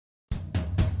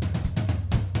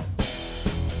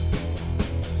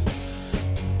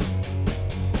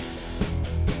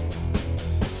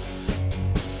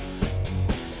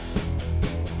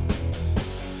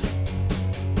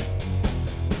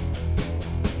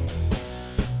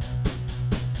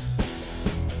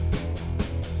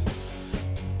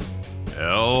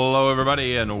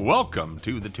everybody, and welcome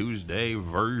to the Tuesday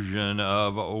version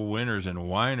of Winners and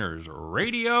Winers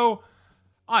Radio.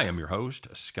 I am your host,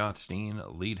 Scott Steen,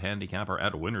 lead handicapper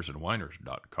at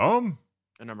winnersandwiners.com.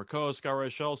 And I'm Rico Scott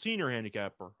Rochelle, senior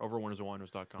handicapper over at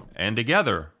winnersandwiners.com. And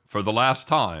together, for the last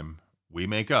time, we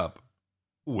make up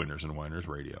Winners and Winers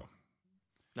Radio.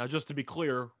 Now, just to be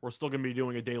clear, we're still going to be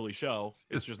doing a daily show.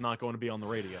 It's just not going to be on the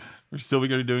radio. We're still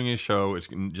going to be doing a show. It's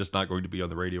just not going to be on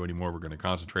the radio anymore. We're going to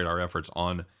concentrate our efforts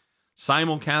on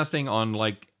simulcasting on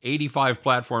like 85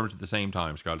 platforms at the same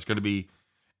time, Scott. It's going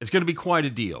to be quite a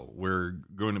deal. We're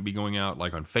going to be going out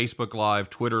like on Facebook Live,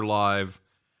 Twitter Live,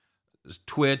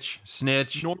 Twitch,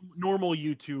 Snitch. Normal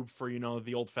YouTube for,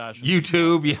 the old-fashioned.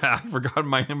 YouTube, yeah. I forgot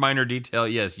minor detail.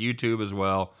 Yes, YouTube as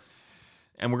well.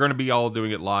 And we're going to be all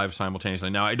doing it live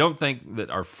simultaneously. Now, I don't think that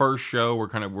our first show, we're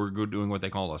doing what they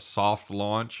call a soft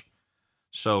launch.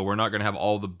 So we're not going to have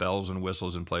all the bells and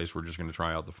whistles in place. We're just going to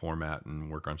try out the format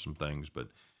and work on some things. But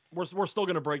we're still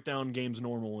going to break down games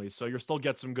normally, so you'll still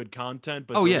get some good content.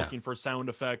 But looking for sound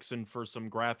effects and for some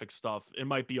graphic stuff, it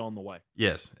might be on the way.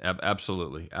 Yes,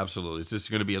 absolutely. It's just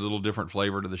going to be a little different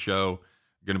flavor to the show.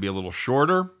 Going to be a little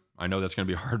shorter. I know that's going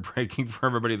to be heartbreaking for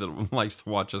everybody that likes to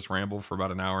watch us ramble for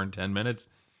about an hour and 10 minutes,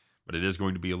 but it is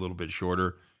going to be a little bit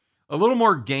shorter, a little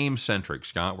more game-centric,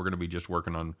 Scott. We're going to be just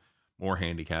working on more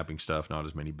handicapping stuff, not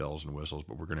as many bells and whistles,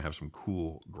 but we're going to have some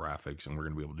cool graphics, and we're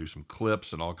going to be able to do some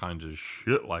clips and all kinds of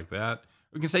shit like that.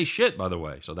 We can say shit, by the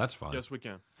way, so that's fun. Yes, we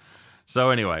can. So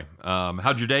anyway,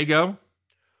 how'd your day go?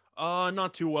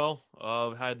 Not too well.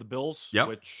 Had the Bills,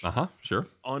 which sure.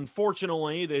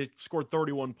 Unfortunately, they scored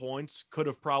 31 points. Could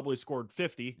have probably scored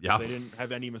 50 if they didn't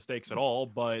have any mistakes at all,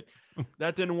 but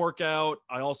that didn't work out.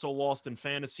 I also lost in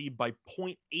fantasy by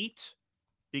 0.8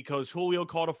 because Julio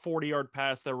caught a 40-yard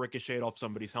pass that ricocheted off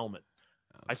somebody's helmet.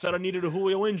 I said I needed a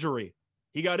Julio injury.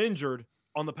 He got injured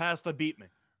on the pass that beat me.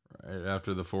 Right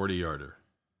after the 40-yarder.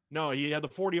 No, he had the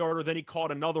 40-yarder, then he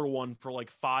caught another one for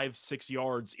like 5-6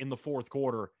 yards in the fourth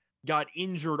quarter. Got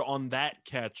injured on that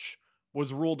catch,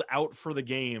 was ruled out for the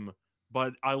game,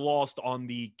 but I lost on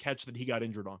the catch that he got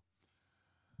injured on.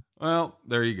 Well,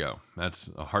 there you go.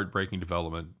 That's a heartbreaking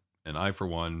development, and I, for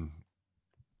one,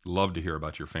 love to hear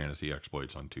about your fantasy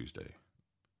exploits on Tuesday.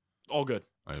 All good.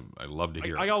 I love to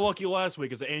hear. I got lucky last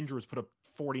week as Andrews put up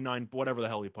 49, whatever the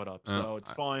hell he put up, so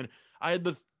it's fine. I had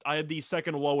the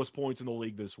second lowest points in the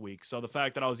league this week, so the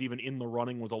fact that I was even in the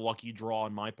running was a lucky draw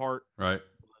on my part. Right.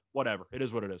 Whatever. It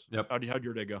is what it is. Yep. How'd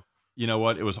your day go? You know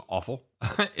what? It was awful.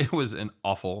 It was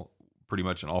pretty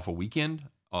much an awful weekend.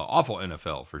 Awful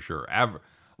NFL for sure.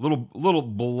 Little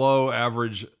below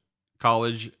average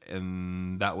college,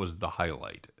 and that was the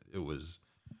highlight. It was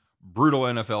brutal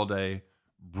NFL day,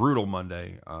 brutal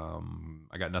Monday.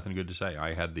 I got nothing good to say.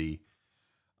 I had the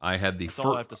That's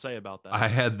all I have to say about that. I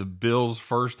had the Bills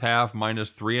first half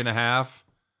minus 3.5.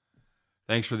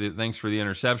 Thanks for the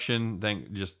interception.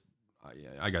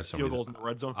 I got so field many goals in the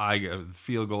red zone.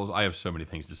 Field goals. I have so many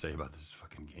things to say about this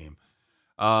fucking game.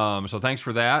 So thanks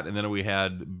for that. And then we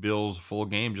had Bills full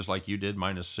game, just like you did,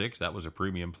 -6. That was a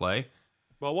premium play.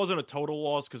 Well, it wasn't a total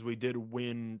loss because we did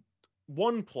win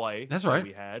one play. That's right.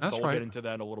 We had. That's but we'll right. get into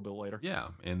that a little bit later. Yeah,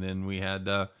 and then we had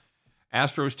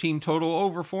Astros team total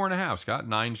over 4.5. Scott,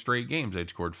 9 straight games they'd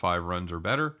scored 5 runs or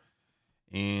better,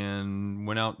 and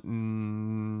went out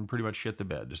and pretty much shit the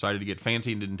bed. Decided to get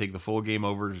fancy and didn't take the full game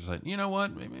over. Just like, you know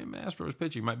what? Maybe Astros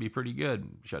pitching might be pretty good.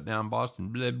 Shut down Boston.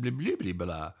 Blah, blah, blah, blah,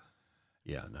 blah.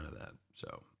 Yeah, none of that.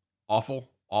 So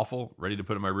awful. Ready to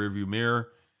put in my rearview mirror,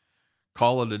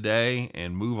 call it a day,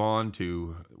 and move on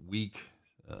to week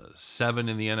 7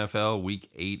 in the NFL, week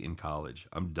 8 in college.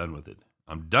 I'm done with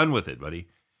it, buddy.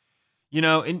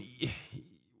 And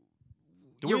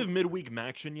do we have midweek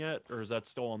action yet, or is that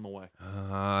still on the way?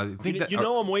 I think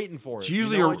I'm waiting for it. It's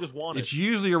usually I just want it. It's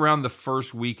usually around the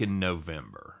first week in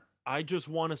November. I just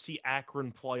want to see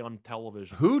Akron play on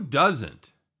television. Who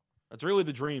doesn't? That's really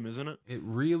the dream, isn't it? It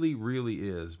really, really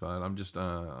is. But I'm just,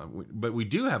 but we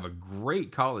do have a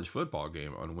great college football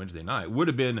game on Wednesday night. Would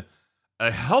have been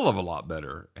a hell of a lot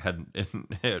better had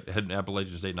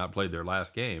Appalachian State not played their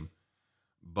last game.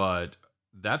 But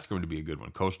that's going to be a good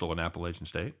one. Coastal and Appalachian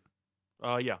State.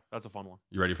 Yeah, that's a fun one.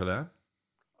 You ready for that?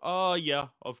 Yeah,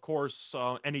 of course.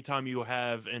 Anytime you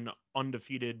have an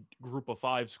undefeated Group of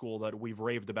 5 school that we've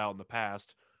raved about in the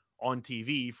past on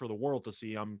TV for the world to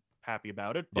see, I'm happy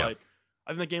about it. But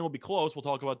I think the game will be close. We'll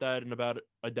talk about that in about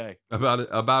a day.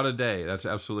 About a day. That's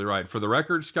absolutely right. For the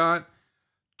record, Scott,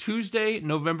 Tuesday,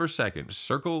 November 2nd.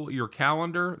 Circle your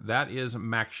calendar. That is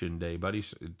Maction Day, buddy.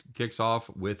 It kicks off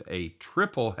with a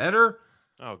triple header.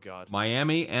 Oh, God.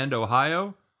 Miami and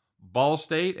Ohio, Ball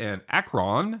State and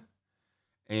Akron.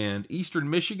 and Eastern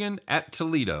Michigan at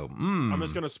Toledo. I'm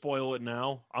just going to spoil it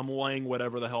now. I'm laying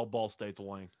whatever the hell Ball State's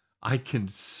laying. I can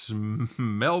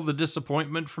smell the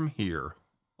disappointment from here.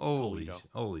 Holy.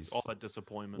 All that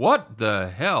disappointment. What the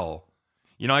hell?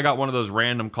 You know, I got one of those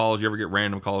random calls. You ever get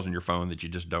random calls on your phone that you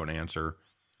just don't answer?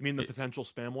 You mean the potential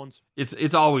spam ones?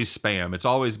 It's always spam. It's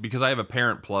always because I have a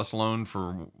Parent Plus loan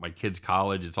for my kids'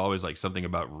 college. It's always like something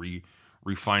about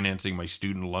refinancing my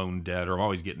student loan debt, or I'm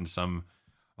always getting some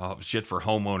shit for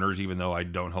homeowners, even though I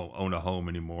don't own a home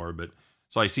anymore. But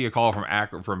so I see a call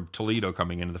from Toledo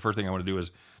coming in, and the first thing I want to do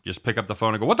is just pick up the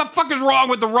phone and go, "What the fuck is wrong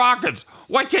with the Rockets?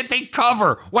 Why can't they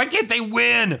cover? Why can't they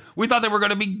win? We thought they were going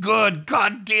to be good.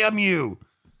 God damn you!"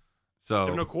 So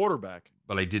they have no quarterback.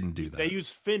 But I didn't do that. They use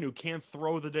Finn, who can't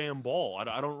throw the damn ball.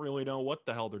 I don't really know what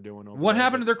the hell they're doing over What there,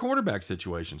 happened to their quarterback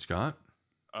situation, Scott?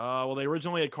 Well, they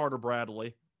originally had Carter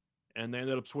Bradley, and they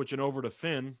ended up switching over to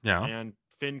Finn. Yeah. And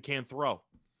Finn can't throw.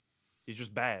 He's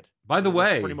just bad. By the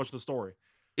way, that's pretty much the story.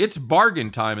 It's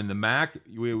bargain time in the MAC.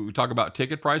 We talk about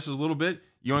ticket prices a little bit.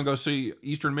 You want to go see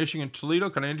Eastern Michigan, Toledo?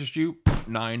 Can I interest you?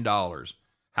 $9.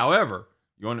 However,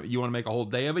 you want to make a whole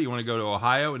day of it? You want to go to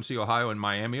Ohio and see Ohio and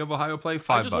Miami of Ohio play? $5.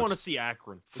 I just want to see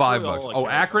Akron. $5. Oh,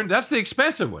 Akron? That's the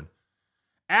expensive one.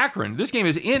 Akron. This game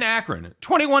is in Akron.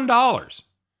 $21.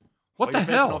 What the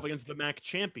hell? Off against the MAC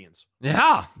champions.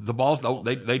 Yeah, the balls.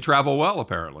 They travel well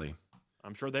apparently.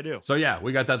 I'm sure they do. So yeah,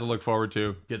 we got that to look forward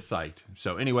to. Get psyched.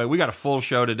 So anyway, we got a full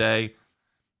show today.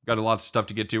 Got a lot of stuff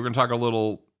to get to. We're gonna talk a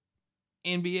little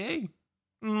NBA.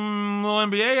 Little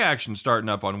NBA action starting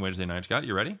up on Wednesday night. Scott,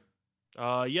 you ready?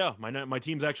 Yeah, my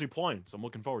team's actually playing, so I'm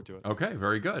looking forward to it. Okay,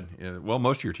 very good. Well,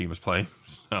 most of your team is playing.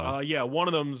 So. Yeah, one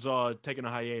of them's taking a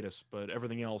hiatus, but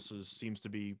everything else seems to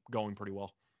be going pretty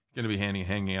well. Going to be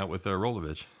hanging out with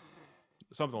Rolovich.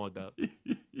 Something like that.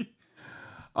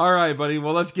 All right, buddy.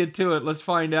 Well, let's get to it. Let's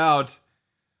find out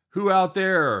who out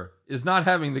there is not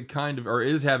having the kind of, or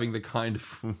is having the kind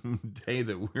of day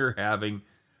that we're having.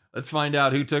 Let's find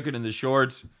out who took it in the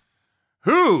shorts.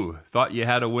 Who thought you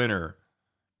had a winner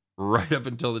right up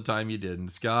until the time you didn't?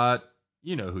 Scott,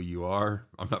 you know who you are.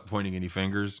 I'm not pointing any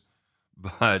fingers,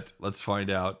 but let's find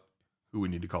out who we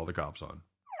need to call the cops on.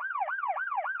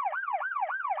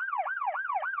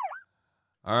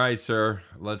 All right, sir.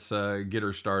 Let's get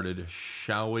her started,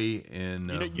 shall we?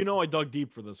 And you know, I dug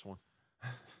deep for this one.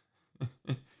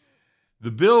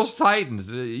 The Bills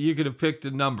Titans. You could have picked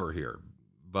a number here,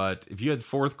 but if you had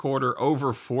fourth quarter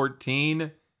over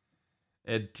 14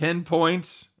 at 10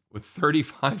 points with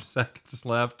 35 seconds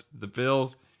left, the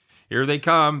Bills, here they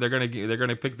come. They're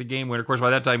gonna pick the game winner. Of course, by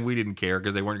that time we didn't care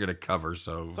because they weren't gonna cover.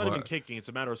 So it's not even kicking; it's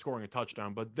a matter of scoring a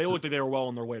touchdown. But they looked like they were well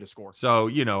on their way to score. So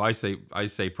I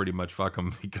say pretty much fuck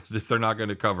them, because if they're not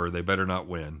gonna cover, they better not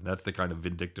win. That's the kind of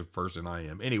vindictive person I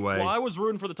am. Anyway, well, I was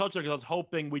rooting for the touchdown because I was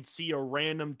hoping we'd see a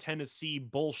random Tennessee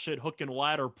bullshit hook and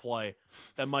ladder play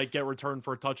that might get returned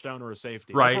for a touchdown or a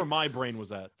safety. Right. That's where my brain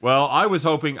was at. Well, I was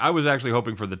actually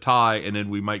hoping for the tie, and then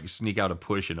we might sneak out a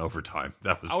push in overtime.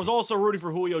 I was also rooting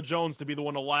for Julio Jones to be the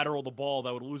one to lateral the ball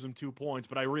that would lose him 2 points,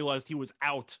 but I realized he was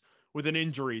out with an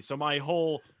injury, so my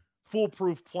whole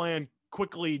foolproof plan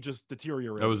quickly just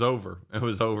deteriorated. It was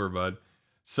over, bud.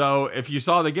 So if you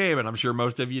saw the game, and I'm sure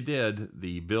most of you did,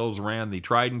 the Bills ran the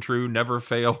tried and true never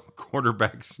fail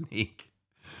quarterback sneak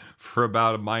for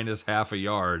about a minus half a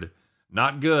yard.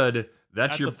 Not good.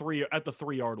 That's at the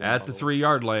 3 yard line. At the 3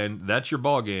 yard line, that's your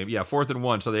ball game. Yeah, 4th and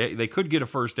 1. So they could get a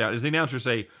first down. As the announcers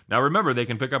say, now remember, they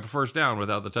can pick up a first down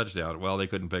without the touchdown. Well, they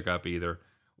couldn't pick up either.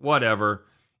 Whatever.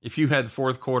 If you had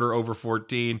fourth quarter over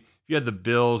 14, if you had the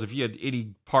Bills, if you had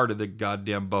any part of the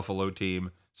goddamn Buffalo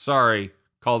team, sorry,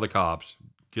 call the cops.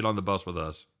 Get on the bus with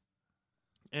us.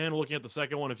 And looking at the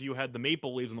second one, if you had the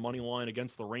Maple Leafs on the money line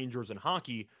against the Rangers in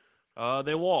hockey,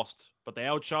 they lost, but they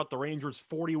outshot the Rangers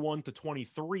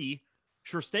 41-23.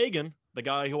 Scherstegen, the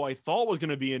guy who I thought was going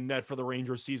to be in net for the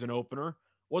Rangers season opener,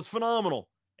 was phenomenal,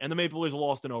 and the Maple Leafs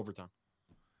lost in overtime.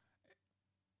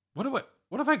 What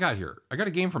have I got here? I got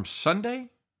a game from Sunday?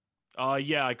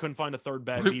 Yeah, I couldn't find a third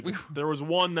bad beat. There was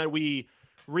one that we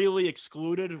really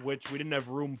excluded, which we didn't have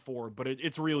room for, but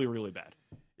it's really, really bad.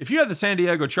 If you had the San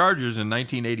Diego Chargers in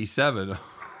 1987...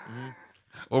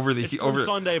 over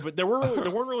Sunday, but there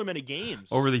weren't really many games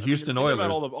over the Houston Oilers.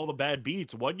 About all the bad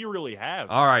beats, what do you really have?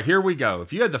 All right, here we go.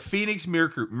 If you had the Phoenix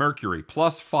Mercury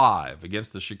 +5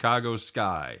 against the Chicago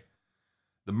Sky,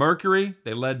 the Mercury,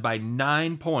 they led by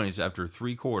 9 points after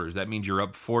 3 quarters. That means you're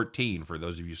up 14 for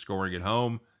those of you scoring at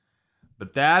home.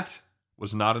 But that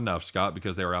was not enough, Scott,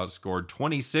 because they were outscored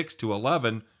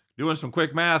 26-11. Doing some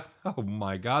quick math, oh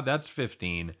my God, that's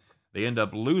 15. They end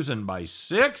up losing by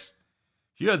 6.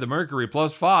 You had the Mercury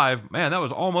 +5. Man, that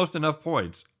was almost enough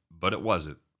points. but it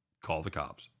wasn't. Call the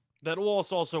cops. That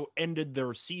loss also ended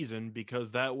their season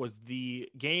because that was the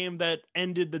game that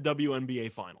ended the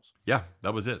WNBA finals. Yeah,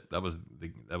 that was it. That was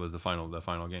the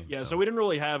final game. Yeah, so we didn't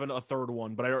really have a third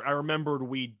one, but I remembered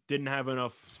we didn't have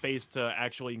enough space to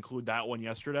actually include that one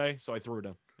yesterday, so I threw it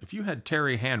in. If you had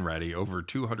Terry Hanratty over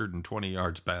 220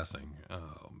 yards passing,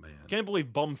 oh man. Can't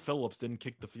believe Bum Phillips didn't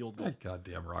kick the field goal.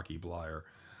 Goddamn Rocky Blyer.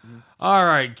 Mm-hmm. All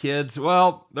right, kids.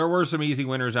 Well, there were some easy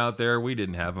winners out there. We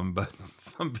didn't have them, but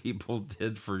some people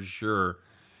did for sure.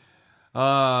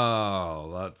 Oh,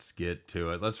 let's get to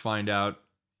it. Let's find out.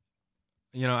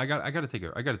 You know, I got to take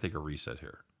a reset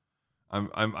here.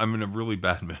 I'm in a really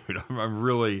bad mood.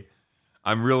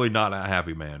 I'm really not a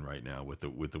happy man right now with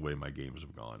the way my games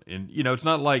have gone. And you know, it's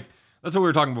not like, that's what we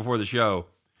were talking before the show.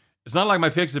 It's not like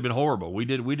my picks have been horrible. We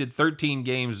did 13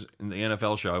 games in the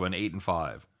NFL show. I went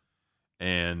 8-5.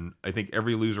 And I think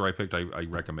every loser I picked, I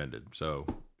recommended. So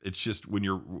it's just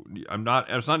it's not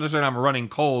necessarily I'm running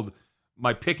cold.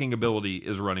 My picking ability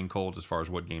is running cold as far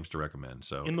as what games to recommend.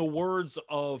 So, in the words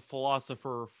of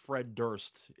philosopher Fred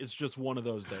Durst, it's just one of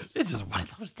those days. It's just one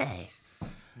of those days.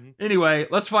 Mm-hmm. Anyway,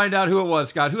 let's find out who it was,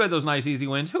 Scott. Who had those nice, easy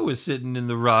wins? Who was sitting in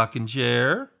the rocking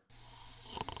chair?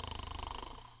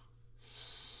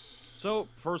 So,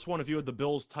 first one, if you had the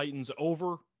Bills-Titans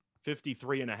over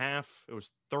 53.5. It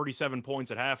was 37 points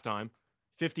at halftime,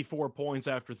 54 points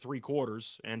after 3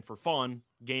 quarters. And for fun,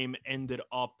 game ended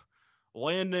up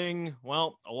landing,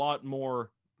 well, a lot more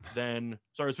than,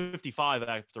 sorry, it was 55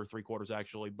 after 3 quarters,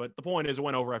 actually. But the point is, it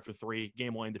went over after 3.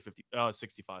 Game landed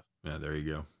 65. Yeah, there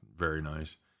you go. Very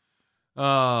nice.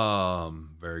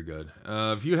 Very good.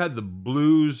 If you had the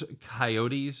Blues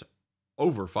Coyotes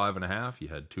over 5.5, you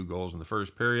had 2 goals in the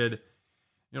first period.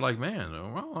 You're like, man,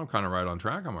 well, I'm kind of right on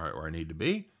track. I'm right where I need to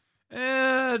be.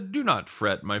 Do not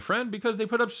fret, my friend, because they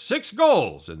put up 6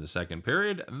 goals in the second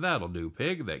period. That'll do,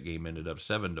 pig. That game ended up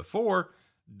 7-4,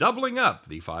 doubling up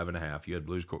the 5.5. You had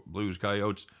Blues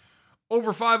Coyotes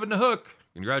over 5 in the hook.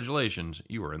 Congratulations,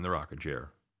 you were in the rocking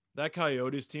chair. That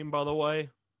Coyotes team, by the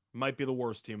way, might be the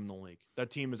worst team in the league. That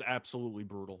team is absolutely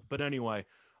brutal. But anyway,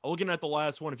 looking at the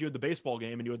last one, if you had the baseball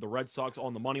game and you had the Red Sox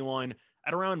on the money line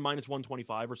at around minus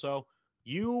 125 or so,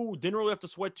 you didn't really have to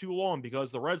sweat too long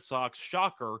because the Red Sox,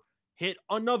 shocker, hit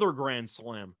another grand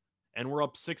slam. And we're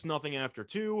up 6-0 after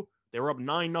 2. They were up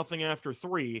 9-0 after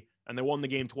 3, and they won the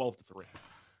game 12-3.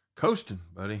 Coasting,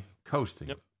 buddy. Coasting.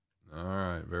 Yep. All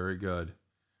right, very good.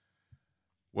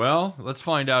 Well, let's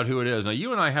find out who it is. Now,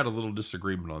 you and I had a little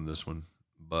disagreement on this one,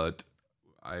 but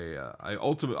I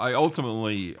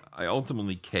ultimately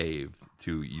caved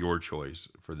to your choice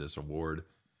for this award.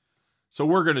 So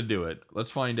we're going to do it.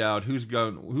 Let's find out who's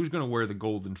going to wear the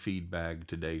golden feed bag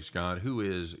today, Scott. Who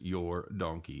is your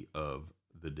donkey of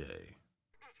the day?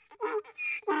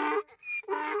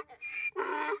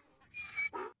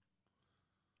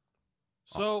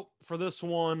 So for this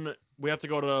one, we have to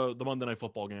go to the Monday Night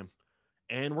Football game.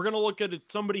 And we're going to look at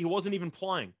somebody who wasn't even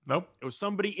playing. Nope. It was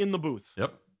somebody in the booth.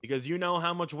 Yep. Because you know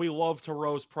how much we love to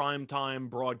roast primetime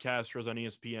broadcasters on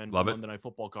ESPN for Monday Night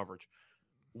Football coverage.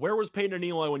 Where was Peyton and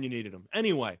Eli when you needed him?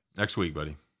 Anyway. Next week,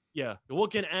 buddy. Yeah.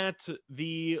 Looking at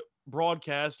the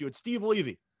broadcast, you had Steve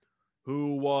Levy,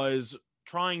 who was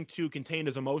trying to contain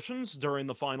his emotions during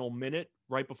the final minute,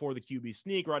 right before the QB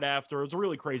sneak, right after. It was a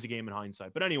really crazy game in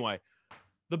hindsight. But anyway,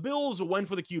 the Bills went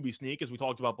for the QB sneak, as we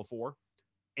talked about before,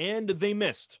 and they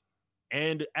missed.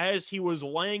 And as he was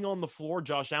laying on the floor,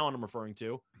 Josh Allen I'm referring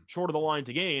to, short of the line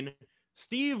to gain,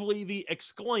 Steve Levy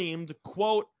exclaimed,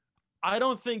 quote, "I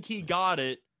don't think he got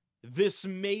it. This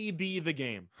may be the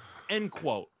game," end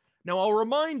quote. Now, I'll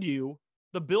remind you,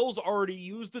 the Bills already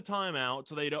used a timeout,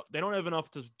 so they don't have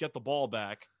enough to get the ball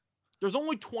back. There's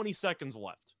only 20 seconds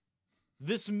left.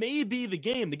 This may be the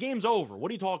game. The game's over. What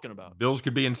are you talking about? Bills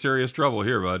could be in serious trouble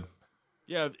here, bud.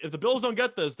 Yeah, if the Bills don't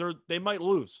get this, they might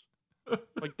lose.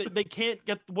 Like, they can't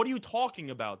get... What are you talking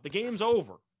about? The game's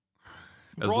over.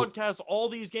 Broadcast all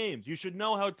these games. You should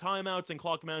know how timeouts and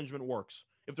clock management works.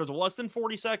 If there's less than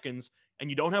 40 seconds and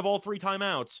you don't have all 3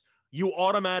 timeouts, you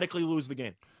automatically lose the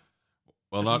game.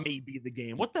 Well, this may be the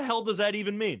game. What the hell does that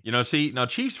even mean? You know, see, now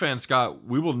Chiefs fans, Scott,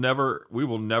 we will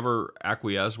never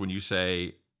acquiesce when you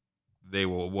say they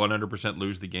will 100%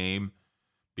 lose the game,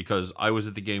 because I was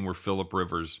at the game where Phillip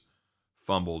Rivers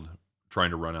fumbled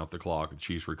trying to run out the clock. The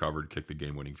Chiefs recovered, kicked the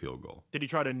game-winning field goal. Did he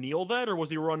try to kneel that, or was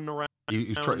he running around?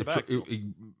 He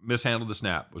mishandled the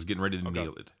snap, was getting ready to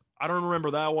kneel it. I don't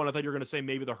remember that one. I thought you were going to say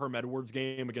maybe the Herm Edwards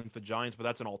game against the Giants, but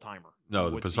that's an all-timer. No,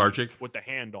 the Pisarcik? With the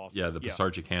handoff. Yeah, the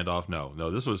Pisarcik handoff.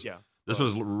 No, this was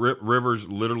Rivers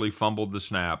literally fumbled the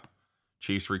snap.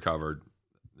 Chiefs recovered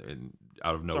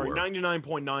out of nowhere. Sorry,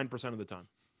 99.9% of the time.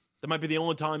 That might be the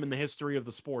only time in the history of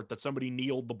the sport that somebody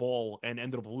kneeled the ball and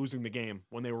ended up losing the game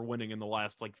when they were winning in the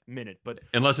last minute. But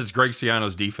unless it's Greg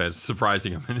Sciano's defense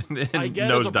surprising him and I guess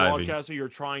nose as a diving. broadcaster, you're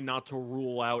trying not to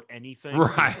rule out anything.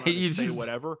 Right. You say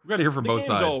whatever. We got to hear from both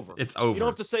sides. Over. It's over. You don't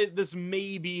have to say this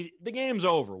may be the game's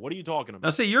over. What are you talking about? Now,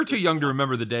 see, you're too young to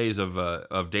remember the days of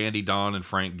Dandy Don and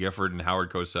Frank Gifford and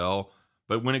Howard Cosell.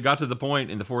 But when it got to the point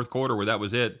in the fourth quarter where that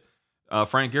was it,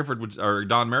 Frank Gifford or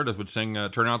Don Meredith would sing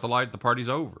 "Turn Out the Light, the Party's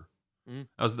Over."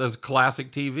 Mm-hmm. That's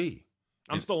classic TV.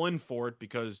 I'm still in for it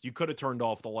because you could have turned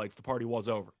off the lights. The party was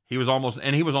over. He was almost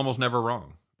never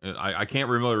wrong. I can't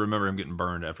really remember him getting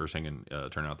burned after singing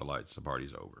 "Turn Out the Lights, the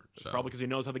Party's Over." It's probably because he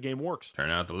knows how the game works. Turn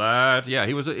out the lights. Yeah,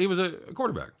 he was a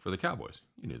quarterback for the Cowboys.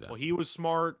 You knew that. Well, he was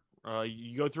smart.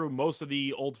 You go through most of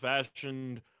the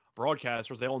old-fashioned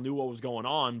broadcasters; they all knew what was going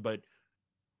on, but.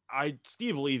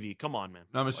 Steve Levy, come on, man.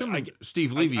 Now, I'm assuming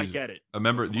Steve Levy is a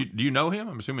member. Do you know him?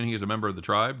 I'm assuming he is a member of the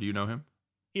tribe. Do you know him?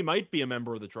 He might be a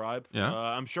member of the tribe. Yeah.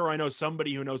 I'm sure I know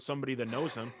somebody who knows somebody that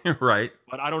knows him. Right.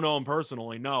 But I don't know him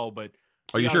personally, no. But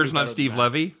are you sure it's not Steve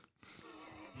Levy?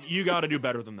 You got to do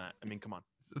better than that. I mean, come on.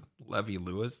 Levy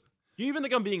Lewis. Do you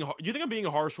think I'm being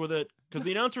harsh with it? Because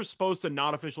the announcer's supposed to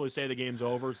not officially say the game's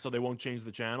over, so they won't change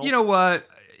the channel. You know what?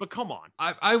 But come on.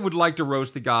 I would like to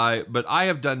roast the guy, but I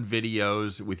have done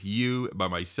videos with you by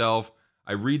myself.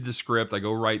 I read the script, I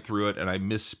go right through it, and I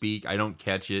misspeak. I don't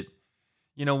catch it.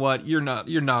 You know what? You're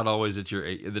not always at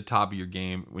the top of your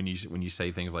game when you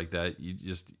say things like that. You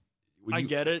just I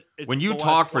get it. When you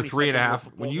talk for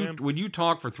 3.5 when you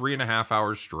talk for 3.5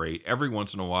 hours straight, every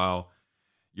once in a while,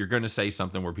 you're going to say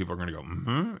something where people are going to go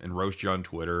and roast you on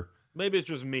Twitter. Maybe it's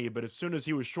just me, but as soon as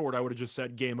he was short, I would have just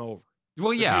said game over.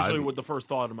 Well, yeah. That's usually what the first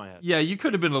thought in my head. Yeah, you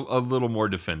could have been a little more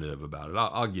definitive about it.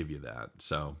 I'll give you that.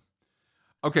 So,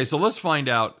 okay, so let's find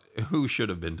out who should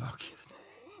have been Donkey of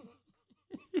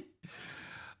the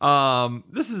Day.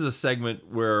 This is a segment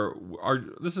where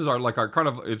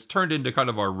it's turned into kind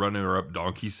of our runner-up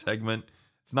donkey segment.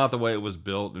 It's not the way it was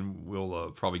built, and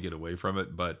we'll probably get away from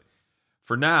it. But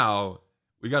for now,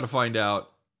 we got to find out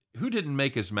who didn't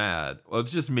make us mad. Well,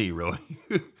 it's just me, really.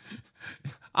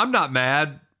 I'm not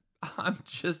mad. I'm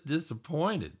just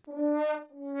disappointed.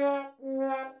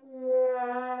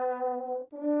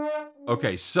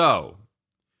 Okay, so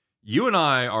you and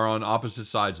I are on opposite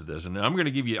sides of this, and I'm going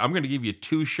to give you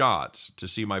two shots to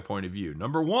see my point of view.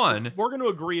 Number one, we're going to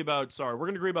agree about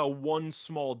one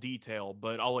small detail,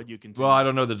 but I'll let you continue. Well, I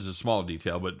don't know that it's a small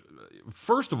detail, but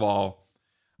first of all,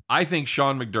 I think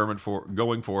Sean McDermott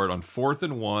going for it on 4th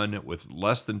and 1 with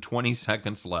less than 20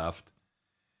 seconds left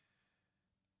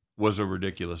was a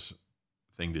ridiculous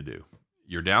thing to do.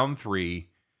 You're down 3,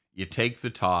 you take the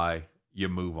tie, you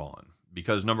move on.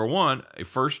 Because number one, a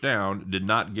first down did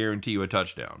not guarantee you a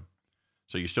touchdown.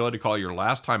 So you still had to call your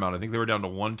last timeout. I think they were down to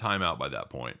 1 timeout by that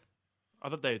point. I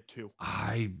thought they had 2.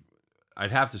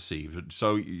 I'd have to see.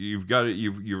 So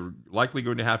you're likely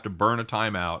going to have to burn a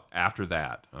timeout after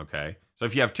that, okay? So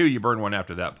if you have 2, you burn 1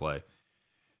 after that play.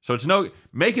 So it's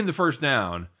making the first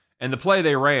down, and the play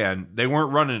they ran, they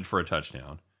weren't running it for a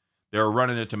touchdown. They were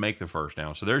running it to make the first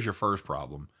down. So there's your first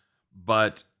problem.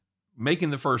 But making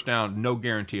the first down, no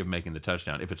guarantee of making the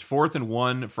touchdown. If it's 4th and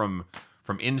 1 from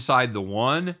inside the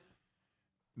 1,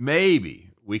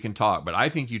 maybe we can talk. But I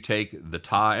think you take the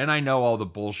tie, and I know all the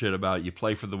bullshit about it. You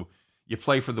play for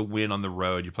the win on the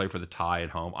road. You play for the tie at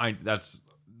home.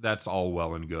 That's all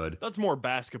well and good. That's more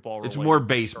basketball related.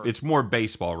 It's more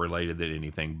baseball related than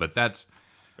anything. But that's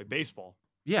baseball.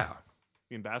 Yeah.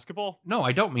 You mean basketball? No,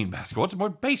 I don't mean basketball. It's more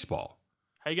baseball.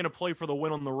 How are you going to play for the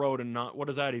win on the road and not? What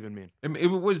does that even mean? It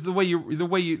was the way you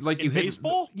like in you hit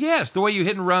baseball. Yes, the way you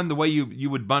hit and run, the way you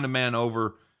would bunt a man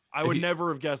over. I would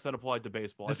never have guessed that applied to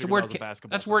baseball. That's where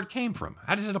it came from.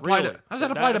 How does it apply to? How does that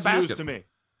apply to basketball? News to me.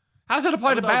 How does that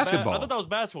apply to basketball? I thought that was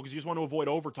basketball because you just want to avoid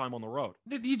overtime on the road.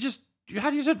 What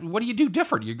do you do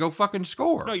different? You go fucking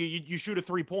score. No, you shoot a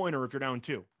 3-pointer if you're down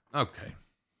 2. Okay.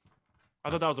 I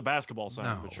thought that was a basketball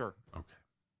sign, but sure. Okay.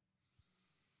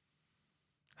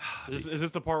 Is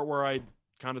this the part where I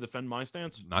kind of defend my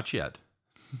stance? Not yet.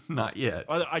 Not yet.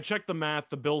 I checked the math.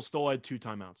 The Bills still had 2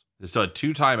 timeouts. They still had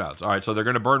 2 timeouts. All right, so they're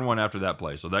going to burn 1 after that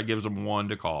play. So that gives them 1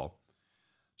 to call.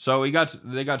 So they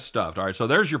got stuffed. All right, so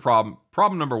there's your problem.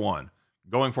 Problem number 1,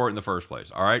 going for it in the first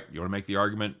place. All right, you want to make the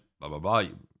argument, blah, blah, blah.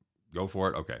 You go for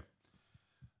it. Okay.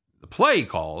 The play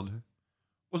called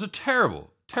was a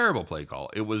terrible, terrible play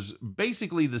call. It was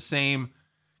basically the same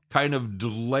kind of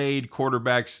delayed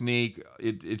quarterback sneak.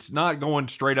 It's not going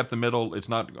straight up the middle. It's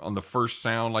not on the first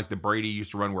sound like the Brady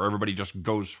used to run where everybody just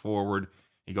goes forward.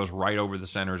 He goes right over the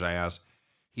center's ass.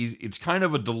 It's kind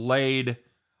of a delayed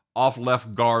off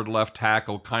left guard, left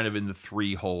tackle, kind of in the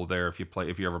 3 hole there. If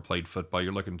you ever played football,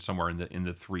 you're looking somewhere in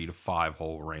the 3 to 5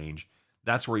 hole range.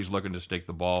 That's where he's looking to stick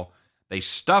the ball. They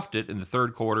stuffed it in the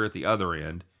third quarter at the other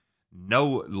end.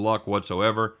 No luck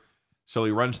whatsoever. So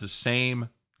he runs the same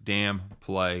damn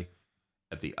play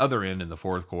at the other end in the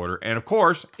fourth quarter. And of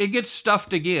course, it gets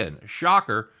stuffed again.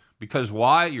 Shocker. Because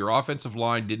why? Your offensive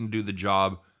line didn't do the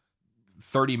job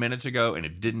 30 minutes ago, and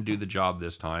it didn't do the job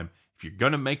this time. If you're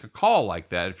going to make a call like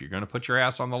that, if you're going to put your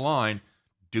ass on the line,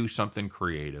 do something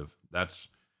creative. That's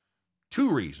 2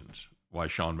 reasons why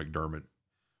Sean McDermott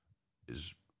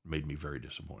has made me very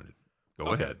disappointed.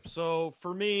 Go ahead. So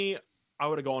for me, I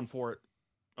would have gone for it.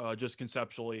 Just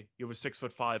conceptually, you have a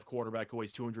 6'5" quarterback who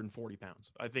weighs 240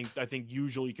 pounds. I think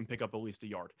usually you can pick up at least a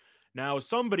yard. Now,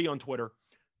 somebody on Twitter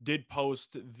did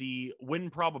post the win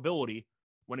probability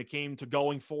when it came to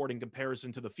going forward in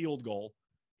comparison to the field goal.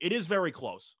 It is very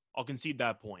close. I'll concede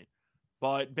that point.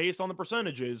 But based on the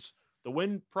percentages, the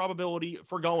win probability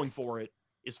for going for it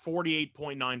is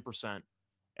 48.9%.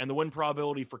 And the win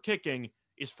probability for kicking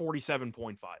is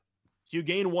 47.5. So you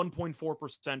gain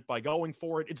 1.4% by going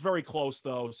for it. It's very close,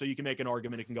 though, so you can make an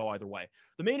argument it can go either way.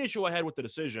 The main issue I had with the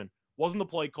decision wasn't the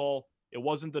play call. It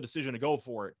wasn't the decision to go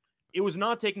for it. It was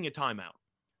not taking a timeout.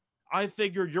 I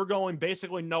figured you're going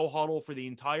basically no huddle for the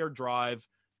entire drive.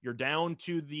 You're down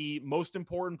to the most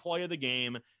important play of the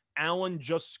game. Allen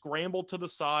just scrambled to the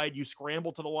side. You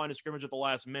scrambled to the line of scrimmage at the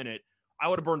last minute. I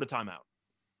would have burned a timeout.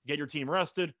 Get your team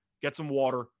rested, get some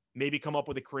water, maybe come up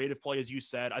with a creative play, as you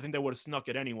said. I think they would have snuck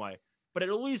it anyway. But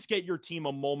at least get your team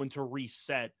a moment to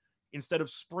reset instead of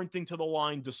sprinting to the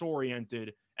line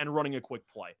disoriented and running a quick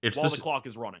play while the clock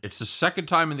is running. It's the second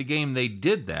time in the game they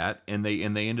did that, and they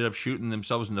ended up shooting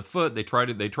themselves in the foot. They try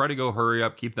to go hurry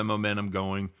up, keep the momentum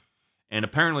going, and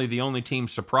apparently the only team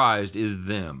surprised is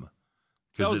them.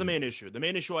 That was the main issue. The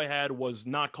main issue I had was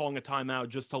not calling a timeout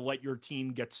just to let your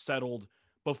team get settled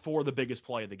before the biggest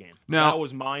play of the game. Now, that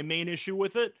was my main issue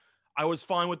with it. I was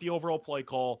fine with the overall play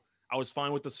call. I was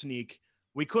fine with the sneak.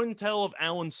 We couldn't tell if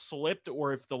Allen slipped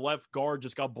or if the left guard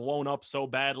just got blown up so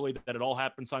badly that it all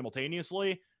happened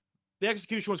simultaneously. The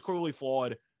execution was clearly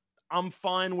flawed. I'm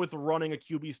fine with running a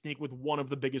QB sneak with one of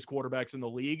the biggest quarterbacks in the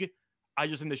league. I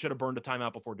just think they should have burned a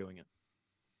timeout before doing it.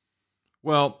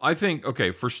 Well, I think,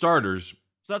 okay, for starters.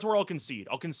 So that's where I'll concede.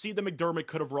 I'll concede that McDermott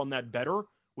could have run that better.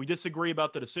 We disagree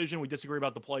about the decision. We disagree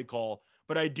about the play call.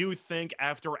 But I do think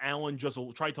after Allen just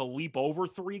tried to leap over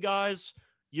 3 guys,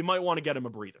 you might want to get him a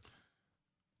breather.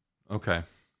 Okay.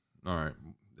 All right.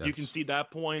 You can see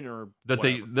that point, or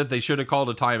that they should have called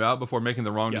a timeout before making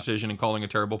the wrong decision and calling a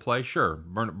terrible play. Sure,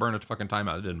 burn a fucking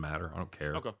timeout. It didn't matter. I don't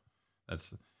care. Okay.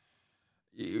 That's.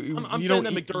 I'm saying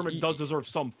that McDermott does deserve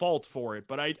some fault for it,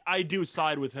 but I do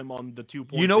side with him on the 2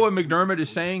 points. You know what McDermott is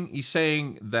saying? He's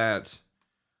saying that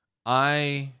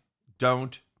I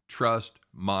don't trust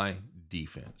my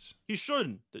defense. He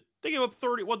shouldn't. They gave up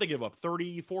 30. What they give up?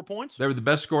 34 points. They were the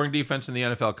best scoring defense in the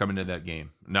NFL coming into that game.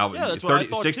 Now, yeah,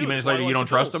 60 minutes later, you don't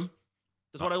trust them.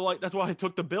 That's what I like. That's why I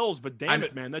took the Bills. But damn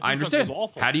it, man, that defense understand. was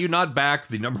awful. How do you not back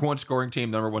the number 1 scoring team,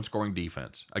 number 1 scoring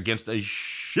defense against a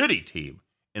shitty team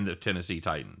in the Tennessee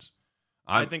Titans?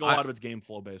 I think a lot of it's game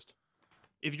flow based.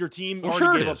 If your team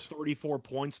already gave up 34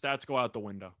 points, stats go out the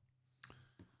window.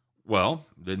 Well,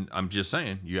 then I'm just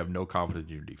saying you have no confidence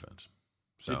in your defense.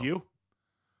 So. Did you?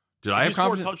 Did I have confidence?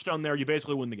 If you score a touchdown there, you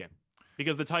basically win the game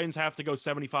because the Titans have to go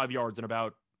 75 yards in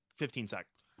about 15 seconds.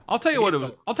 I'll tell you what it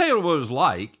was. I'll tell you what it was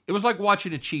like. It was like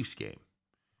watching a Chiefs game.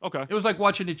 Okay. It was like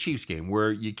watching a Chiefs game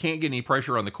where you can't get any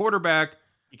pressure on the quarterback.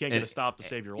 You can't get a stop to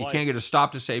save your life. You can't get a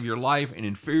stop to save your life. An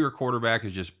inferior quarterback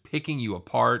is just picking you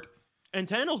apart. And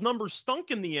Tannehill's numbers stunk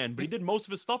in the end, but he did most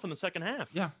of his stuff in the second half.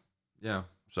 Yeah.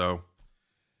 So,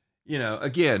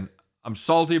 again, I'm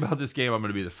salty about this game. I'm going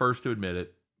to be the first to admit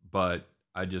it, but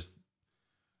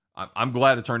I'm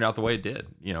glad it turned out the way it did,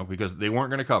 because they weren't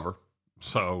going to cover.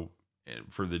 So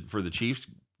for the Chiefs,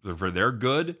 for their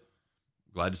good,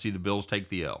 glad to see the Bills take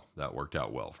the L. That worked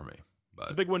out well for me. But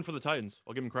it's a big win for the Titans.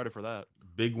 I'll give them credit for that.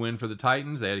 Big win for the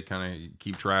Titans. They had to kind of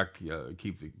keep track,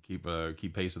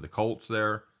 keep pace of the Colts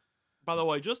there. By the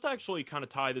way, just to actually kind of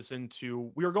tie this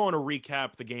into, we were going to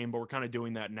recap the game, but we're kind of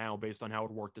doing that now based on how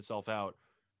it worked itself out.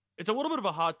 It's a little bit of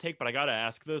a hot take, but I got to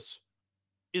ask this.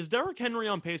 Is Derrick Henry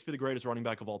on pace to be the greatest running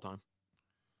back of all time?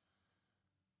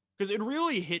 Because it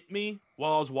really hit me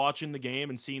while I was watching the game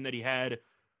and seeing that he had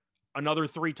another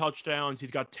 3 touchdowns.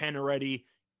 He's got 10 already.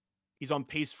 He's on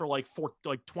pace for like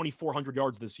 2,400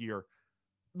 yards this year.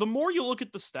 The more you look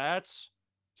at the stats,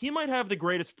 he might have the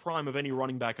greatest prime of any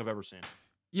running back I've ever seen.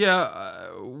 Yeah,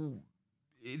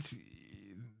 it's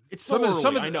It's so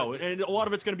early, I know, and a lot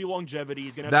of it's going to be longevity.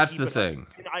 He's going to have to keep That's the thing.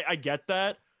 I get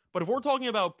that, but if we're talking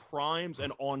about primes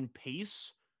and on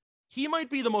pace, he might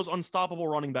be the most unstoppable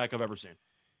running back I've ever seen.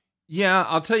 Yeah,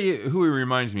 I'll tell you who he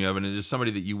reminds me of, and it is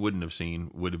somebody that you wouldn't have seen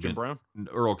would have Jim been Brown?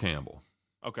 Earl Campbell.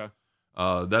 Okay.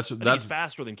 That's he's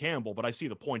faster than Campbell, but I see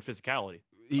the point physically.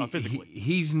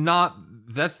 He's not.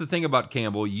 That's the thing about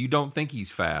Campbell. You don't think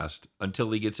he's fast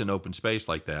until he gets in open space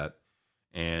like that,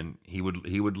 and he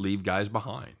would leave guys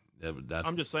behind.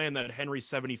 I'm just saying that Henry's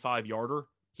 75-yarder,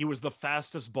 he was the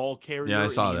fastest ball carrier in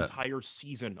the entire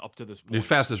season up to this point. His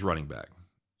fastest running back.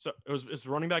 So his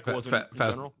running back wasn't in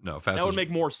general? No, fastest. That would make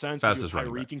more sense because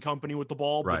Tyreek and company with the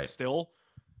ball, right. But still.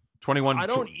 21. I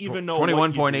don't even know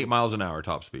 21.8 miles an hour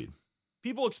top speed.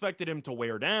 People expected him to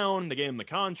wear down. They gave him the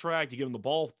contract. You give him the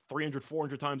ball 300,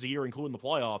 400 times a year, including the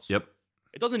playoffs. Yep.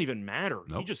 It doesn't even matter.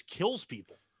 Nope. He just kills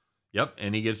people. Yep,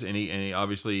 and he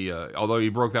obviously, although he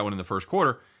broke that one in the first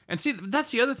quarter. And see,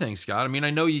 that's the other thing, Scott. I mean, I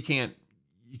know you can't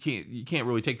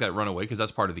really take that run away because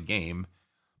that's part of the game,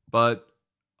 but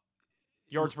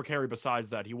yards per carry.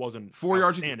 Besides that, he wasn't 4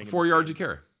 yards a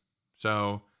carry.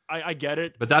 So I get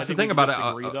it, but that's the thing about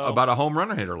a home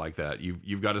run hitter like that.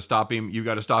 You've got to stop him. You've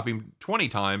got to stop him 20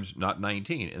 times, not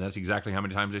 19, and that's exactly how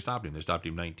many times they stopped him. They stopped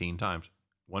him 19 times.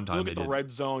 One time look at the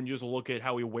red zone. You just look at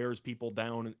how he wears people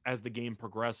down as the game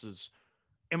progresses.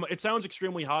 And it sounds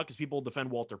extremely hot because people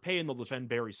defend Walter Payton, they'll defend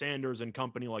Barry Sanders and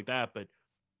company like that, but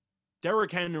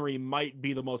Derrick Henry might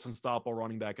be the most unstoppable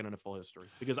running back in NFL history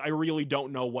because I really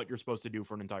don't know what you're supposed to do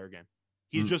for an entire game.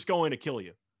 He's just going to kill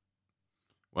you.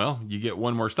 Well, you get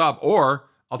one more stop, or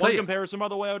I'll tell you. One comparison, by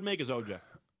the way, I would make is OJ.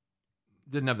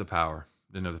 Didn't have the power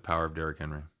of Derrick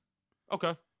Henry.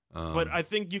 Okay. But I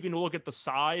think you can look at the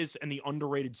size and the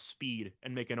underrated speed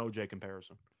and make an OJ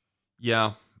comparison.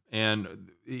 Yeah, and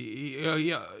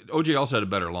OJ also had a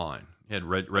better line. He had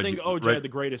I think OJ had the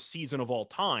greatest season of all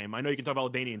time. I know you can talk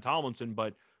about LaDainian Tomlinson,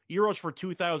 but he rushed for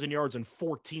 2,000 yards in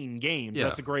 14 games. Yeah.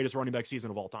 That's the greatest running back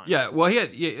season of all time. Yeah, well,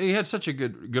 he had such a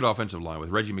good offensive line with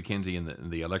Reggie McKenzie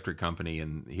and the Electric Company,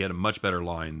 and he had a much better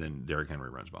line than Derrick Henry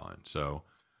runs behind. So,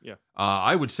 yeah,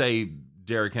 I would say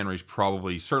Derrick Henry's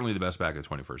certainly the best back of the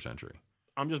 21st century.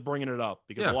 I'm just bringing it up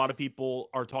because a lot of people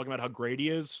are talking about how great he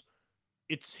is.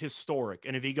 It's historic,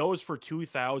 and if he goes for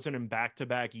 2,000 in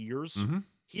back-to-back years,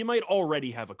 he might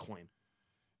already have a claim.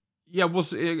 Yeah, well,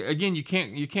 again, you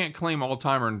can't claim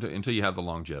all-timer until you have the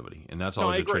longevity, and that's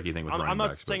always a tricky thing with running backs. I'm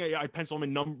not saying I pencil him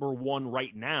in number one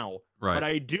right now, right. But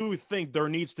I do think there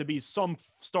needs to be some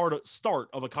start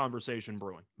of a conversation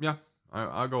brewing. Yeah,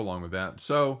 I'll go along with that.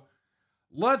 So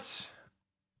let's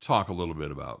talk a little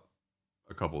bit about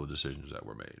a couple of decisions that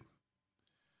were made.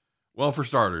 Well, for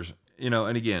starters,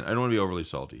 and again, I don't want to be overly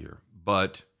salty here,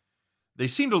 but they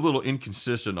seemed a little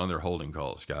inconsistent on their holding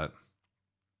calls, Scott.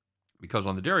 Because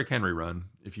on the Derrick Henry run,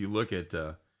 if you look at,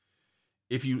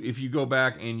 if you go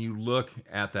back and you look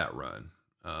at that run,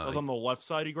 it was on the left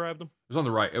side. He grabbed him. It was on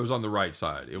the right. It was on the right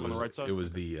side. On the right side. It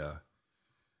was the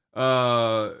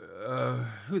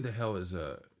who the hell is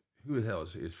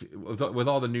with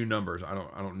all the new numbers? I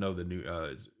don't know the new.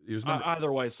 It was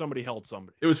either way. Somebody held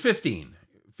somebody. It was 15.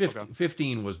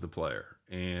 15 was the player,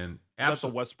 and is that the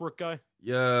Westbrook guy?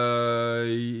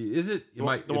 Is it? The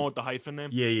one with the hyphen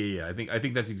name? Yeah. I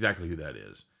think that's exactly who that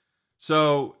is.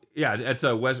 So yeah, it's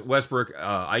a Westbrook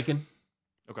Icon.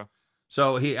 Okay.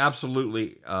 So he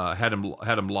absolutely had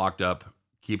him locked up,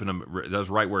 keeping him. That was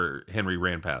right where Henry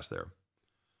ran past there.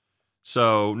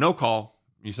 So no call.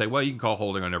 You say, well, you can call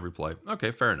holding on every play. Okay,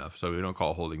 fair enough. So you don't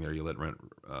call holding there. You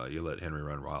let Henry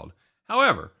run wild.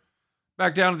 However,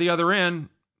 back down to the other end.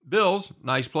 Bills,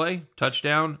 nice play,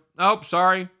 touchdown. Oh,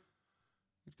 sorry.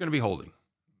 It's going to be holding.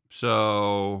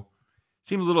 So,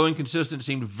 seemed a little inconsistent.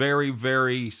 Seemed very,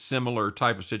 very similar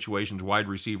type of situations. Wide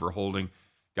receiver holding,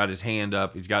 got his hand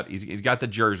up. He's got the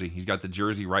jersey. He's got the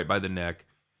jersey right by the neck.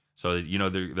 So,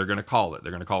 they're going to call it.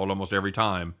 They're going to call it almost every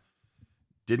time.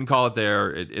 Didn't call it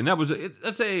there. Because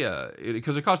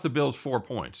it cost the Bills 4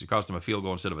 points. It cost them a field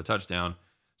goal instead of a touchdown.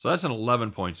 So that's an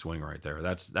 11-point swing right there.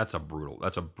 That's a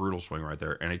brutal swing right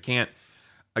there. And it can't.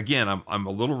 Again, I'm a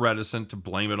little reticent to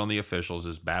blame it on the officials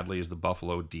as badly as the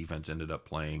Buffalo defense ended up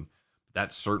playing.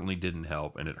 That certainly didn't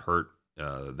help, and it hurt.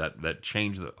 That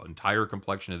changed the entire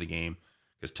complexion of the game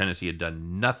because Tennessee had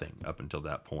done nothing up until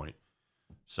that point.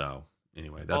 So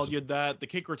anyway, that's the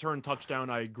kick return touchdown.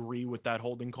 I agree with that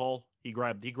holding call. He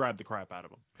grabbed the crap out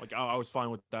of him. Like I was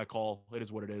fine with that call. It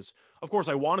is what it is. Of course,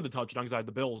 I wanted the touchdown because I had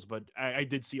the Bills, but I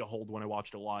did see a hold when I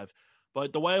watched it live.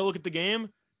 But the way I look at the game,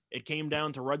 it came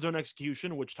down to red zone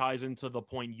execution, which ties into the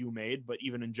point you made. But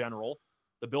even in general,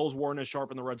 the Bills weren't as sharp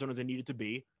in the red zone as they needed to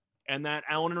be, and that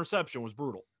Allen interception was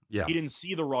brutal. Yeah. He didn't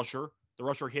see the rusher. The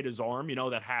rusher hit his arm.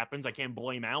 That happens. I can't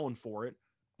blame Allen for it.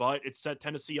 But it set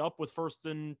Tennessee up with 1st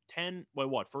and 10. Wait,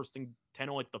 what? 1st and 10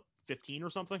 on like the 15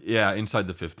 or something? Yeah, inside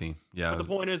the 15. Yeah. But the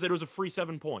point is that it was a free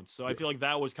 7 points. So I feel like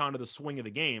that was kind of the swing of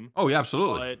the game. Oh, yeah,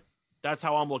 absolutely. But that's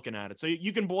how I'm looking at it. So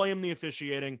you can blame the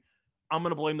officiating. I'm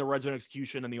going to blame the red zone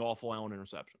execution and the awful Allen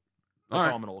interception. That's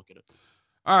how I'm going to look at it.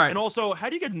 All right. And also, how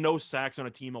do you get no sacks on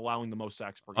a team allowing the most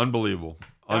sacks per game? Unbelievable.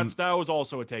 That was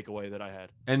also a takeaway that I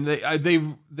had. And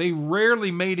they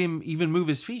rarely made him even move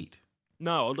his feet.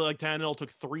 No, like Tannehill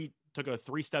took a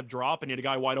 3-step drop and he had a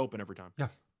guy wide open every time.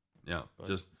 Yeah. But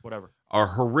just whatever. A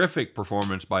horrific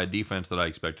performance by a defense that I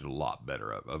expected a lot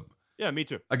better of. Yeah, me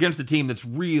too. Against a team that's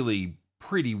really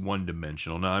pretty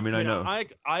one-dimensional. Now, I mean, I know.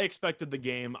 I expected the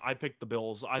game. I picked the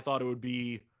Bills. I thought it would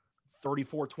be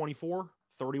 34-24,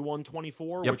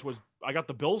 31-24, which was, I got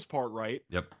the Bills part right.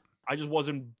 Yep. I just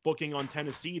wasn't booking on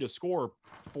Tennessee to score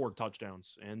 4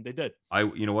 touchdowns, and they did.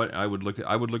 You know what? I would look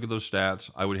at those stats.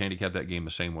 I would handicap that game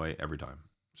the same way every time.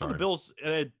 Sorry. The Bills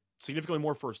had significantly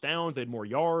more first downs. They had more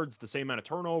yards, the same amount of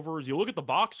turnovers. You look at the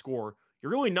box score,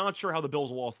 you're really not sure how the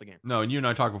Bills lost the game. No, and you and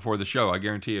I talked before the show. I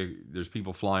guarantee you there's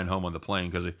people flying home on the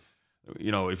plane because,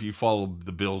 if you follow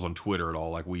the Bills on Twitter at all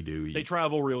like we do. They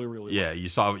travel really, really well. Yeah, you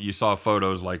saw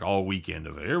photos like all weekend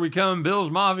of it. Here we come,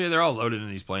 Bills Mafia. They're all loaded in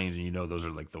these planes, and those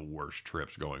are like the worst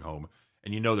trips going home.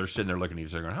 And they're sitting there looking at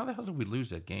each other going, how the hell did we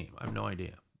lose that game? I have no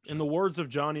idea. In the words of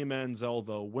Johnny Manziel,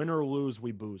 though, win or lose,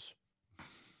 we booze.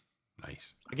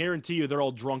 Nice. I guarantee you they're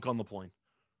all drunk on the plane.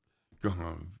 Go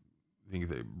on. Think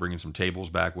they're bringing some tables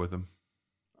back with them?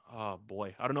 Oh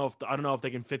boy, I don't know if they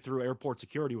can fit through airport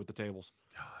security with the tables.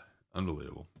 God,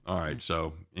 unbelievable. All right,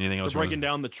 so anything else? They're breaking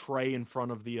down the tray in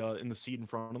front of in the seat in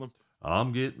front of them.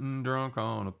 I'm getting drunk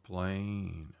on a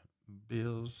plane.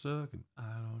 Bill's sucking. I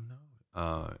don't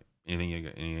know.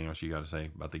 Anything else you got to say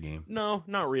about the game? No,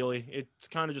 not really. It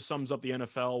kind of just sums up the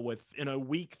NFL in a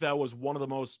week that was one of the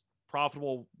most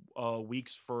profitable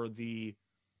weeks for the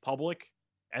public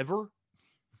ever.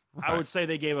 Right. I would say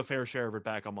they gave a fair share of it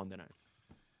back on Monday night.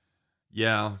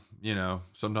 Yeah,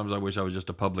 sometimes I wish I was just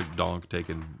a public donk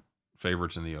taking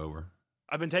favorites in the over.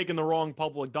 I've been taking the wrong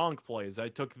public donk plays. I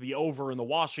took the over in the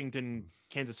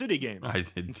Washington-Kansas City game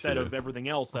instead of everything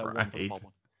else that won for the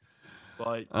public.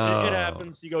 But it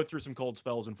happens. You go through some cold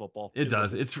spells in football. It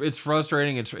does. It's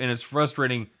frustrating. It's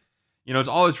frustrating. It's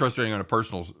always frustrating on a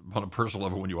personal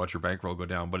level when you watch your bankroll go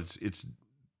down. But it's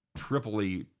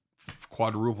triply,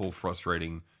 quadruple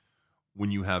frustrating when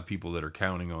you have people that are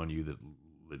counting on you that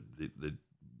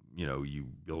you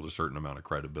build a certain amount of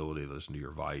credibility, listen to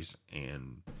your advice,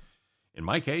 and in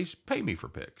my case, pay me for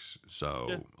picks.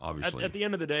 So obviously, at the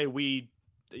end of the day,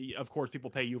 of course, people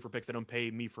pay you for picks. They don't pay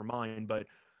me for mine. But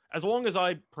as long as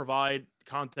I provide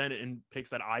content and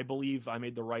picks that I believe I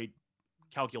made the right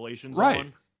calculations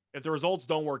on, if the results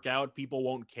don't work out, people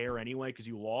won't care anyway because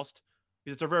you lost.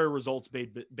 Because it's a very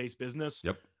results-based business.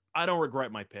 Yep. I don't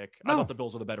regret my pick. No. I thought the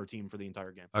Bills were the better team for the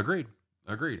entire game. Agreed.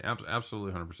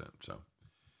 Absolutely 100%. So,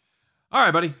 all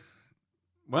right, buddy.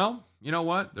 Well, you know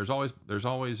what? There's always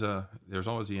the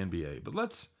NBA. But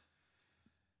let's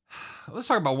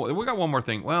talk about. We got one more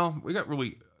thing. Well, we got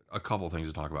really a couple things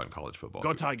to talk about in college football.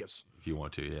 Go Tigers! If you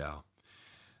want to, yeah.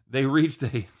 They reached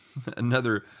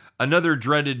another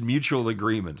dreaded mutual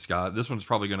agreement, Scott. This one's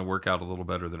probably going to work out a little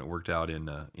better than it worked out in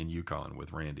UConn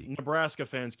with Randy. Nebraska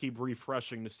fans keep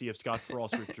refreshing to see if Scott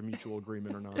Frost reached a mutual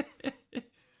agreement or not.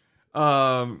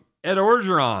 Ed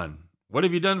Orgeron, what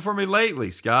have you done for me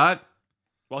lately, Scott?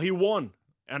 Well, he won,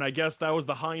 and I guess that was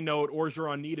the high note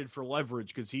Orgeron needed for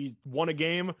leverage because he won a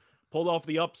game, pulled off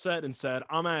the upset, and said,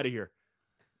 "I'm out of here,"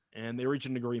 and they reached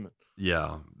an agreement.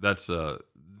 Yeah, that's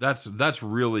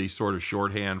really sort of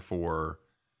shorthand for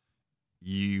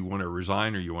you want to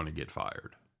resign or you want to get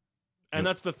fired. And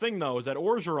that's the thing, though, is that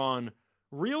Orgeron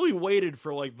really waited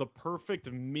for like the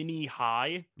perfect mini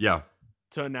high. Yeah.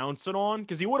 To announce it on,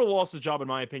 because he would have lost his job in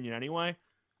my opinion anyway.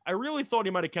 I really thought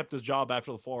he might have kept his job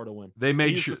after the Florida win. They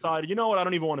made he decided, you know what, I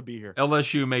don't even want to be here.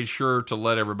 LSU made sure to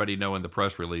let everybody know in the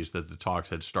press release that the talks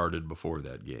had started before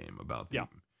that game about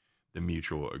the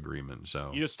mutual agreement.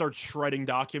 So you just start shredding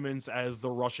documents as they're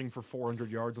rushing for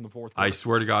 400 yards in the fourth quarter. I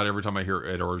swear to God, every time I hear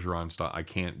Ed Orgeron stop, I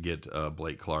can't get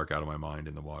Blake Clark out of my mind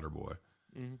in The Waterboy.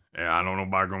 Mm-hmm. Yeah, I don't know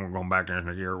about going back in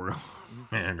the year. I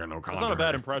ain't got no contract. It's not a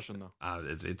bad impression though.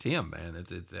 It's him, man.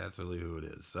 It's absolutely who it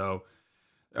is. So,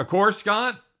 of course,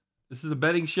 Scott, this is a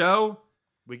betting show.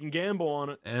 We can gamble on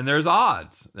it, and there's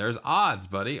odds. There's odds,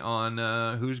 buddy,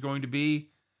 on who's going to be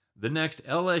the next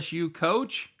LSU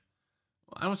coach.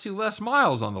 I don't see Les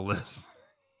Miles on the list.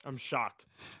 I'm shocked.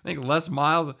 I think Les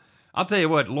Miles. I'll tell you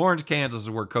what, Lawrence, Kansas is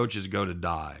where coaches go to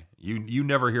die. You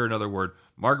never hear another word.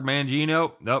 Mark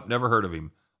Mangino, nope, never heard of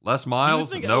him. Les Miles,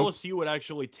 do you think nope. LSU would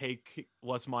actually take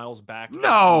Les Miles back?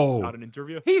 No, if he got an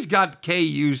interview. He's got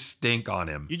KU stink on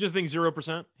him. You just think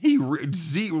 0%?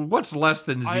 What's less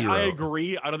than 0? I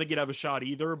agree. I don't think he'd have a shot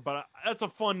either. But that's a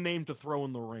fun name to throw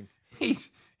in the ring.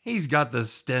 He's got the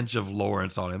stench of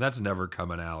Lawrence on him. That's never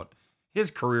coming out.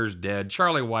 His career's dead.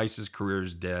 Charlie Weiss's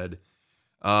career's dead.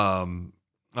 We'll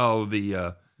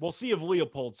see if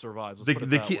Leopold survives.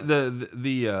 The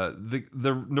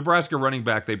Nebraska running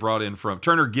back they brought in from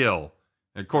Turner Gill,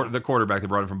 the quarterback they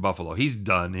brought in from Buffalo. He's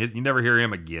done. You never hear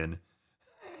him again.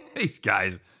 These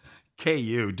guys,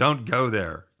 KU, don't go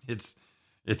there. It's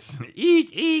eek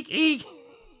eek eek.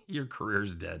 Your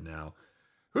career's dead now.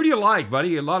 Who do you like,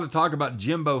 buddy? A lot of talk about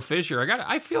Jimbo Fisher.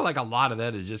 I feel like a lot of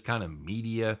that is just kind of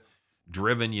media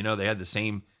driven. You know, they had the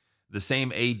same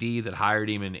AD that hired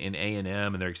him in A&M,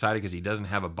 and they're excited because he doesn't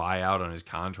have a buyout on his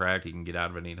contract. He can get out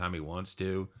of it anytime he wants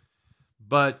to.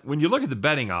 But when you look at the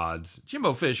betting odds,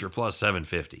 Jimbo Fisher plus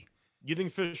 750. You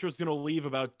think Fisher's going to leave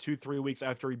about 2-3 weeks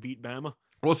after he beat Bama?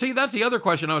 Well, see, that's the other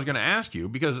question I was going to ask you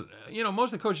because, you know,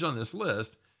 most of the coaches on this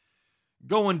list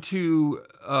going to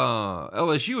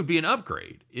LSU would be an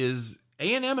upgrade. Is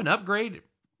A&M an upgrade?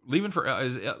 Leaving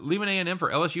A&M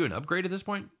for LSU an upgrade at this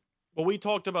point? Well, we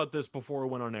talked about this before we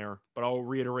went on air, but I'll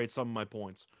reiterate some of my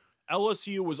points.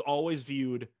 LSU was always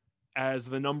viewed as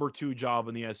the number 2 job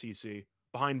in the SEC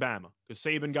behind Bama because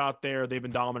Saban got there. They've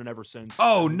been dominant ever since.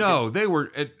 Oh, no. They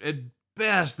were, at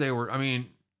best, they were, I mean.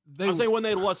 I'm saying when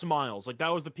they had Les Miles. Like, that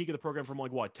was the peak of the program from,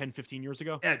 10, 15 years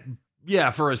ago?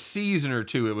 Yeah, for a season or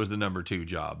two, it was the number 2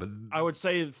 job. But I would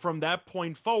say from that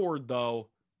point forward, though,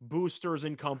 boosters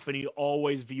and company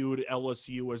always viewed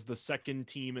LSU as the second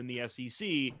team in the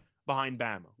SEC behind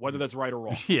Bama, whether that's right or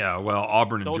wrong. Yeah, well,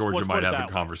 Auburn and Georgia might have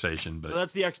a conversation. But so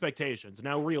that's the expectations.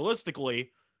 Now, realistically,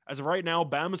 as of right now,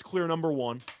 Bama's clear number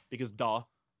 1 because duh.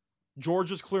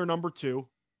 Georgia's clear number 2,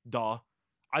 duh.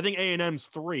 I think A&M's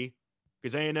 3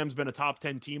 because A&M's been a top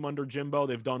 10 team under Jimbo.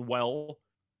 They've done well.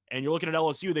 And you're looking at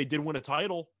LSU, they did win a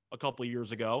title a couple of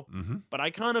years ago. Mm-hmm. But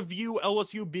I kind of view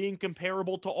LSU being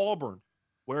comparable to Auburn,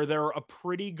 where they're a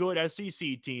pretty good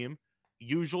SEC team,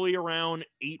 usually around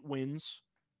 8 wins.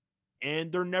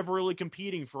 And they're never really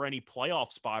competing for any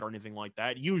playoff spot or anything like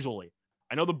that, usually.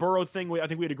 I know the Burrow thing, I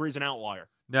think we'd agree is an outlier.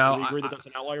 Now, we agree that that's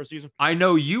an outlier season? I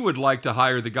know you would like to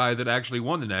hire the guy that actually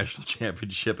won the national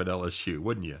championship at LSU,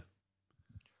 wouldn't you?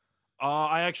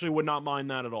 I actually would not mind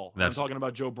that at all. I'm talking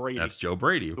about Joe Brady. That's Joe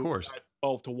Brady, of course.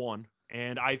 12-1.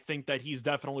 And I think that he's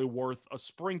definitely worth a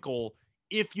sprinkle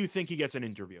if you think he gets an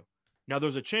interview. Now,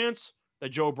 there's a chance that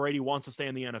Joe Brady wants to stay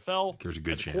in the NFL. There's a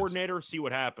good chance. Coordinator, see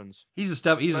what happens. He's a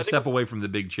step away from the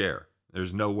big chair.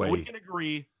 There's no way. We can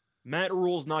agree. Matt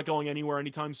Rule's not going anywhere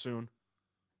anytime soon.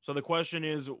 So the question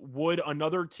is, would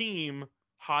another team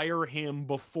hire him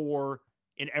before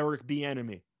an Eric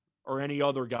Bieniemy or any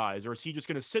other guys? Or is he just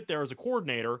going to sit there as a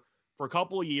coordinator for a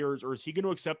couple of years? Or is he going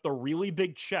to accept a really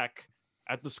big check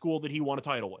at the school that he won a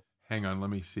title with? Hang on,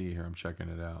 let me see here. I'm checking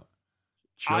it out.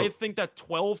 I think that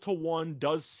 12-1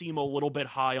 does seem a little bit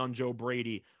high on Joe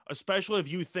Brady, especially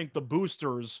if you think the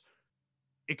boosters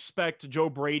expect Joe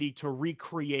Brady to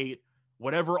recreate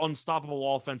whatever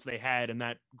unstoppable offense they had in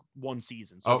that one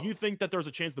season. So if you think that there's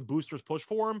a chance the boosters push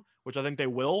for him, which I think they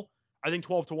will, I think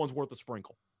 12-1 is worth a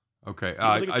sprinkle. Okay,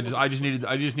 I just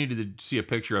needed to see a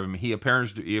picture of him. He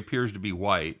appears to be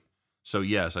white, so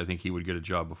yes, I think he would get a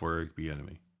job before Eric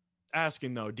Bieniemy.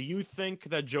 Asking though, do you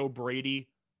think that Joe Brady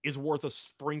is worth a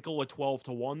sprinkle at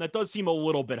 12-1? That does seem a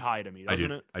little bit high to me,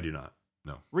 doesn't it? I do not.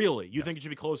 No. Really? You think it should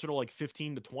be closer to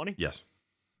 15-20? Yes.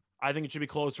 I think it should be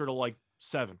closer to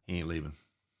 7. He ain't leaving.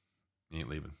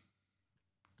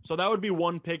 So that would be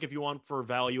one pick if you want for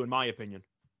value, in my opinion,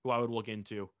 who I would look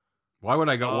into. Why would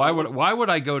I go? Why would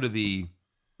I go to the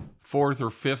 4th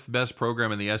or 5th best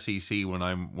program in the SEC when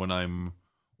I'm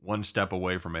one step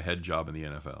away from a head job in the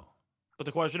NFL? But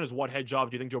the question is, what head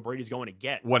job do you think Joe Brady's going to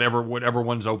get? Whatever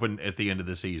one's open at the end of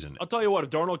the season. I'll tell you what,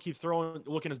 if Darnold keeps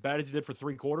looking as bad as he did for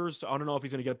 3 quarters, I don't know if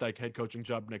he's going to get that head coaching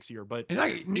job next year. But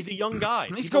he's a young guy.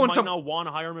 People might not want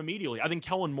to hire him immediately. I think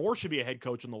Kellen Moore should be a head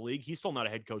coach in the league. He's still not a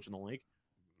head coach in the league.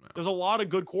 There's a lot of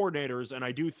good coordinators, and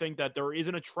I do think that there is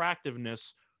an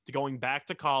attractiveness to going back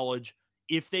to college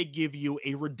if they give you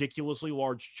a ridiculously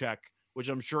large check, which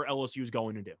I'm sure LSU is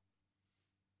going to do.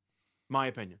 My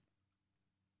opinion.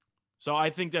 So I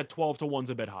think that 12-1's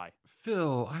a bit high.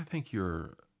 Phil, I think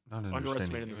you're not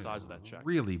underestimating the size of that check.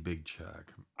 Really big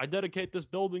check. I dedicate this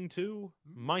building to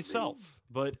myself.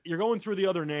 But you're going through the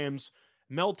other names.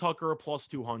 Mel Tucker plus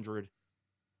 200.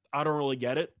 I don't really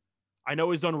get it. I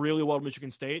know he's done really well at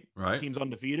Michigan State. Right. The team's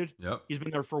undefeated. Yep. He's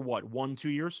been there for what,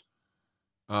 1-2 years?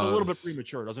 It's a little bit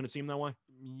premature, doesn't it seem that way?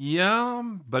 Yeah,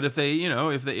 but if they,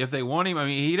 if they want him, I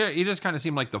mean, he just kind of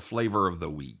seemed like the flavor of the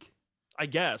week. I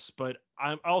guess, but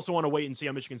I also want to wait and see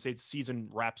how Michigan State's season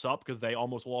wraps up because they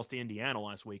almost lost to Indiana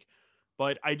last week.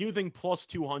 But I do think plus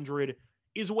 200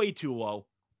 is way too low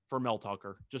for Mel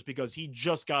Tucker just because he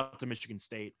just got to Michigan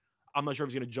State. I'm not sure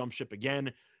if he's going to jump ship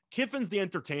again. Kiffin's the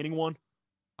entertaining one.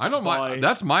 I don't mind.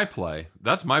 That's my play.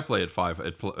 That's my play at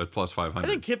plus 500. I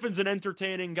think Kiffin's an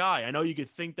entertaining guy. I know you could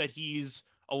think that he's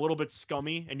a little bit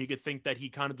scummy and you could think that he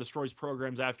kind of destroys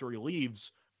programs after he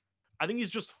leaves. I think he's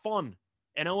just fun,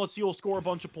 and LSU will score a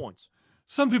bunch of points.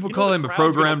 Some people call him a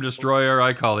program destroyer.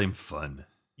 I call him fun.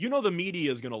 You know the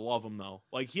media is going to love him though.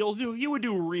 Like he would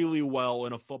do really well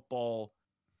in a football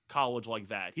college like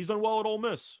that. He's done well at Ole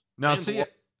Miss. Now, see,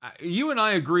 you and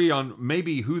I agree on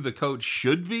maybe who the coach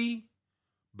should be,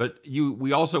 but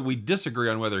we disagree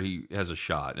on whether he has a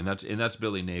shot, and that's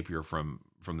Billy Napier from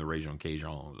the Région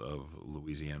Cajuns of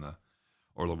Louisiana,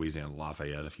 or Louisiana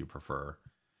Lafayette if you prefer.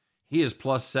 He is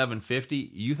plus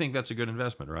 750. You think that's a good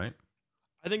investment, right?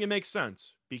 I think it makes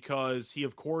sense because he,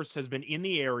 of course, has been in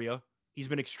the area. He's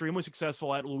been extremely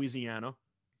successful at Louisiana,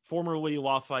 formerly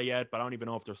Lafayette, but I don't even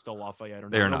know if they're still Lafayette or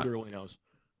not. Nobody really knows.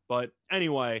 But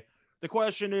anyway, the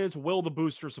question is, will the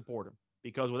booster support him?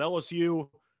 Because with LSU,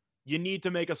 you need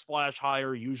to make a splash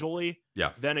hire usually.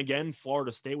 Yeah. Then again,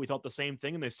 Florida State, we thought the same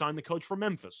thing, and they signed the coach from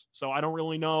Memphis. So I don't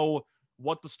really know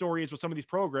what the story is with some of these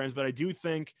programs, but I do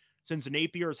think since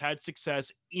Napier has had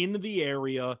success in the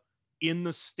area, in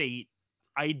the state,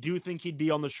 I do think he'd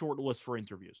be on the short list for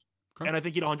interviews. Okay. And I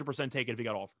think he'd 100% take it if he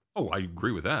got offered. Oh, I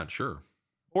agree with that. Sure.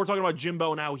 We're talking about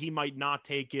Jimbo and how he might not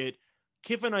take it.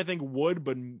 Kiffin, I think, would,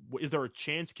 but is there a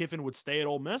chance Kiffin would stay at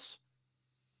Ole Miss?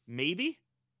 Maybe,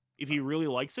 if he really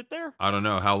likes it there. I don't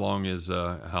know. How long is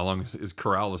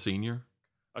Corral a senior?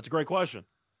 That's a great question.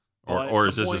 Or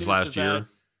is this his last year?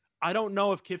 I don't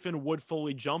know if Kiffin would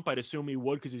fully jump. I'd assume he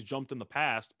would because he's jumped in the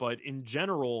past. But in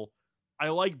general, I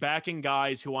like backing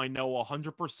guys who I know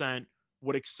 100%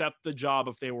 would accept the job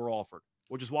if they were offered,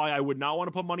 which is why I would not want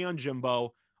to put money on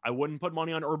Jimbo. I wouldn't put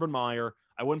money on Urban Meyer.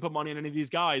 I wouldn't put money on any of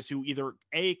these guys who either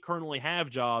A, currently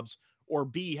have jobs, or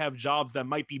B, have jobs that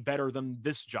might be better than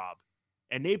this job.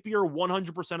 And Napier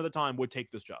 100% of the time would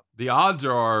take this job. The odds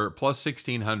are plus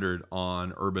 1,600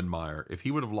 on Urban Meyer. If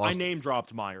he would have lost, I name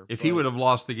dropped Meyer. If he would have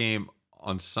lost the game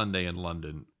on Sunday in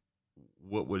London,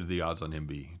 what would the odds on him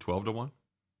be? 12 to 1?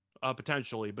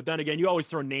 Potentially. But then again, you always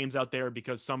throw names out there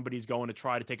because somebody's going to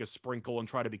try to take a sprinkle and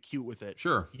try to be cute with it.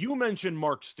 Sure. You mentioned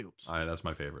Mark Stoops. That's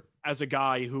my favorite. As a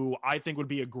guy who I think would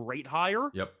be a great hire.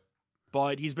 Yep.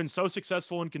 But he's been so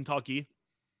successful in Kentucky.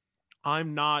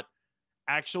 I'm not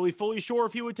actually fully sure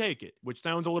if he would take it, which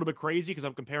sounds a little bit crazy because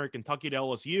I'm comparing Kentucky to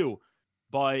LSU.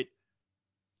 But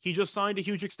he just signed a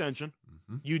huge extension.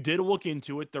 Mm-hmm. You did look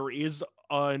into it. There is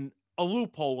a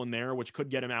loophole in there which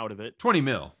could get him out of it. 20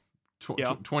 mil.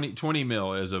 20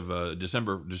 mil as of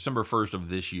December 1st of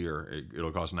this year.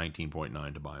 It'll cost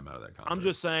 19.9 to buy him out of that contract. I'm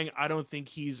just saying I don't think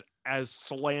he's as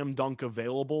slam dunk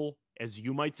available as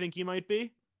you might think he might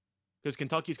be, because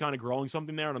Kentucky's kind of growing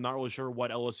something there, and I'm not really sure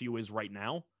what LSU is right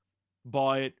now.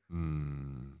 But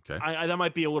okay, that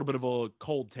might be a little bit of a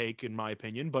cold take in my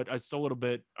opinion, but it's a little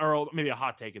bit, or maybe a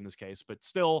hot take in this case. But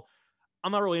still,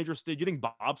 I'm not really interested. Do you think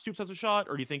Bob Stoops has a shot,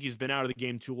 or do you think he's been out of the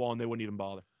game too long? They wouldn't even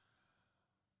bother.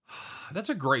 That's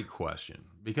a great question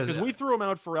because we threw him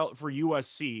out for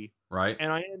USC, right? And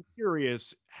I am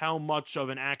curious how much of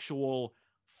an actual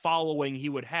following he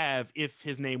would have if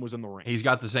his name was in the ring. He's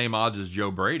got the same odds as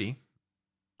Joe Brady.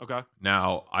 Okay.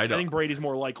 Now I think Brady's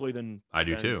more likely than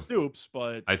too. Stoops,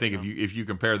 but I think if you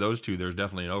compare those two, there's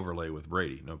definitely an overlay with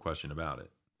Brady, no question about it.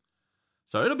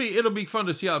 So it'll be fun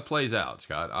to see how it plays out,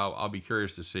 Scott. I'll be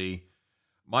curious to see.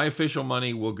 My official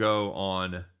money will go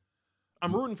on.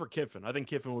 I'm rooting for Kiffin. I think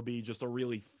Kiffin would be just a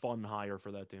really fun hire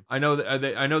for that team. I know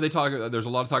they talk. There's a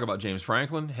lot of talk about James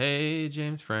Franklin. Hey,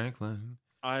 James Franklin.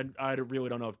 I really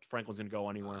don't know if Franklin's going to go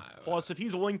anywhere. Plus, if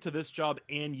he's linked to this job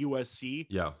and USC,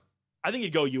 yeah, I think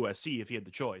he'd go USC if he had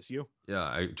the choice. You? Yeah,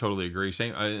 I totally agree.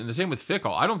 And the same with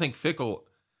Fickle. I don't think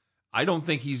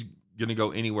he's going to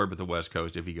go anywhere but the West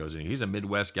Coast if he goes in. He's a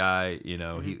Midwest guy. You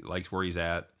know, He likes where he's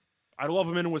at. I'd love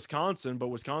him in Wisconsin, but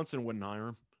Wisconsin wouldn't hire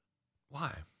him.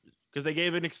 Why? Because they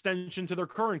gave an extension to their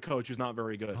current coach who's not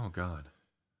very good. Oh, God.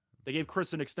 They gave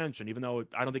Chris an extension, even though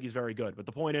I don't think he's very good. But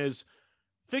the point is,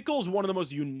 Fickle's one of the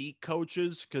most unique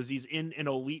coaches because he's in an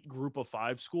elite group of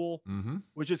 5 school,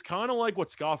 which is kind of like what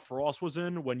Scott Frost was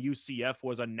in when UCF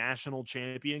was a national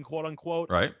champion, quote unquote.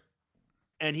 Right.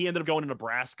 And he ended up going to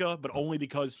Nebraska, but only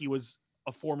because he was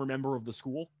a former member of the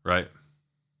school. Right.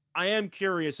 I am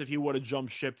curious if he would have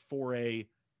jumped ship for a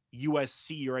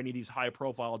USC or any of these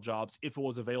high-profile jobs if it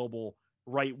was available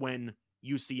right when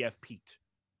UCF peaked.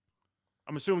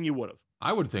 I'm assuming you would have.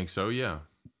 I would think so, yeah.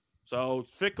 So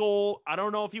Fickell, I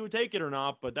don't know if he would take it or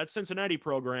not, but that Cincinnati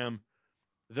program,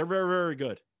 they're very, very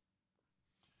good.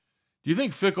 Do you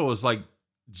think Fickell is like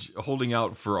holding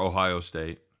out for Ohio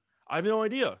State? I have no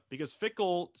idea because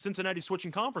Fickell, Cincinnati's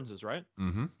switching conferences, right?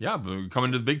 Mm-hmm. Yeah,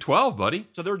 coming to the Big 12, buddy.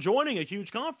 So they're joining a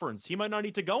huge conference. He might not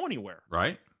need to go anywhere.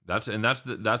 Right.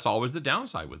 That's always the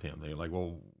downside with him. They're like,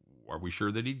 well, are we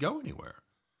sure that he'd go anywhere?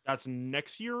 That's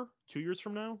next year, 2 years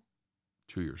from now?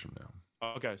 2 years from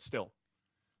now. Okay, still.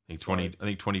 I think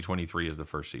 2023 is the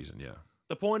first season, yeah.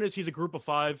 The point is he's a group of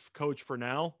 5 coach for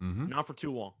now, Mm-hmm. not for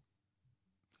too long.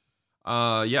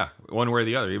 Yeah, one way or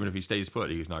the other. Even if he stays put,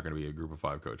 he's not going to be a group of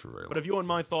 5 coach for very long. But if you want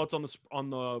my thoughts on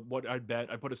the what I'd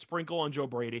bet, I put a sprinkle on Joe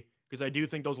Brady because I do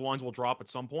think those lines will drop at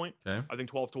some point. Okay. I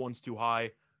think 12-1's too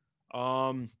high.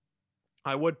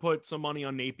 I would put some money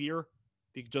on Napier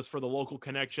just for the local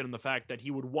connection and the fact that he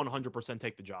would 100%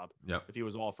 take the job if he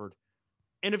was offered.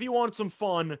 And if you want some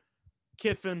fun,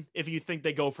 Kiffin, if you think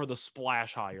they go for the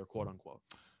splash hire, quote unquote.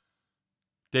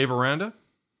 Dave Aranda?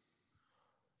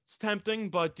 It's tempting,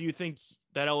 but do you think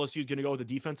that LSU is going to go with a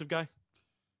defensive guy?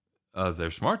 They're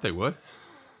smart. They would.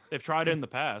 They've tried it in the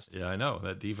past. Yeah, I know.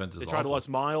 That defense is They tried awful. Les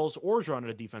Miles or drawn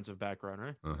a defensive background,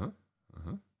 right? Uh-huh.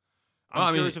 Uh-huh.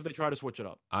 I'm curious if they try to switch it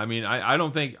up. I mean, I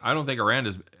don't think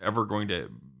Aranda's ever going to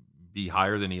be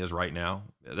higher than he is right now.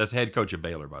 That's head coach of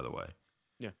Baylor, by the way.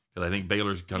 Yeah. Because I think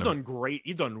Baylor's He's done great.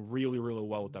 He's done really, really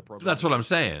well with that program. That's what I'm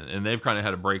saying. And they've kind of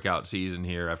had a breakout season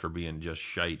here after being just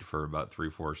shite for about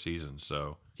 3-4 seasons.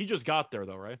 So he just got there,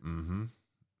 though, right? Mm-hmm.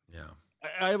 Yeah.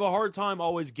 I have a hard time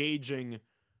always gauging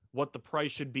what the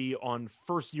price should be on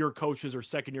first-year coaches or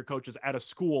second-year coaches at a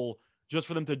school just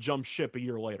for them to jump ship a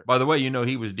year later. By the way,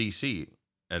 he was DC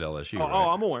at LSU. Oh,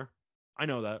 right? I'm aware. I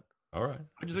know that. All right.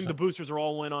 I just think the boosters are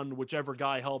all in on whichever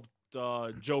guy helped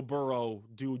Joe Burrow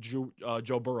do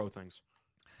Joe Burrow things.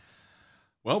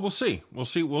 Well, we'll see. We'll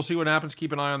see what happens.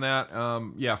 Keep an eye on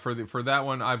that. For that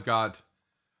one, I've got.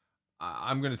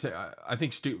 I'm going to take. I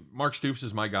think Mark Stoops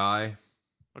is my guy.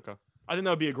 Okay. I think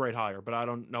that would be a great hire, but I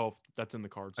don't know if that's in the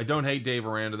cards. I don't hate Dave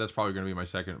Aranda. That's probably going to be my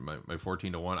second, my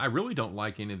 14-1. I really don't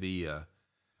like any of the.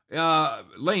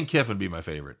 Lane Kiffin be my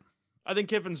favorite. I think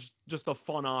Kiffin's just a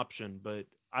fun option, but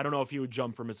I don't know if he would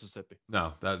jump for Mississippi.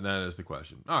 No, that is the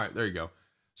question. All right, there you go.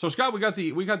 So Scott, we got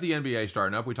the NBA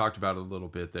starting up. We talked about it a little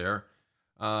bit there.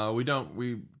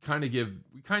 We kind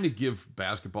of give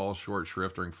basketball short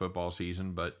shrift during football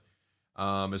season, but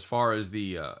as far as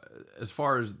the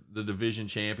division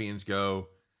champions go,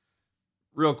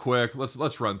 real quick,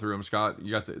 let's run through them. Scott,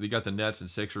 you got the Nets and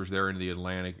Sixers there in the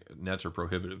Atlantic. Nets are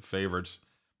prohibitive favorites,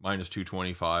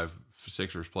 -225.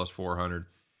 Sixers +400.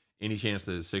 Any chance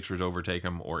that the Sixers overtake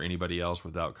them or anybody else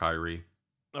without Kyrie?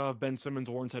 Ben Simmons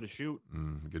learns how to shoot.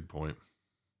 Good point.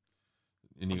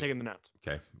 I'm taking the Nets.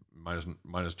 Okay,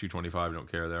 -225.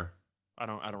 Don't care there. I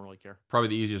don't really care. Probably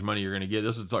the easiest money you're going to get.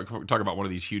 This is talk about one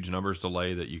of these huge numbers to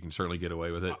lay that you can certainly get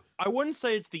away with it. I wouldn't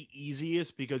say it's the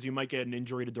easiest because you might get an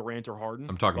injury to Durant or Harden.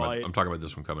 I'm talking about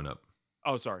this one coming up.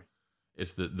 Oh, sorry.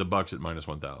 It's the Bucks at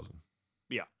 -1,000.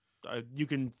 Yeah, you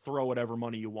can throw whatever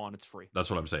money you want. It's free.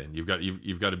 That's what I'm saying. You've got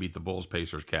to beat the Bulls,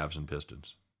 Pacers, Cavs, and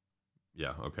Pistons.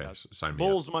 Yeah, okay. Sign me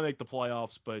Bulls up. might make the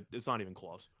playoffs, but it's not even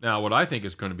close. Now, what I think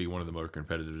is going to be one of the more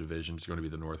competitive divisions is going to be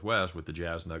the Northwest with the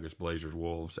Jazz, Nuggets, Blazers,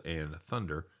 Wolves, and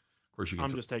Thunder. Of course,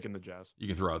 I'm just taking the Jazz. You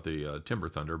can throw out the Timber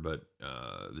Thunder, but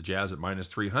the Jazz at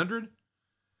 -300.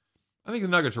 I think the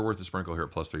Nuggets are worth the sprinkle here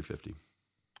at +350.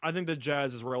 I think the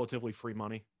Jazz is relatively free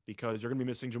money because you're going to be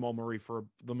missing Jamal Murray for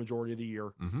the majority of the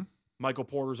year. Mm-hmm. Michael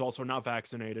Porter's also not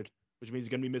vaccinated, which means he's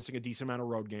going to be missing a decent amount of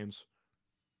road games.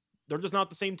 They're just not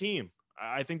the same team.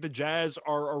 I think the Jazz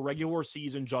are a regular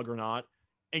season juggernaut,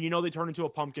 and they turn into a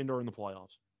pumpkin during the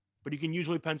playoffs. But you can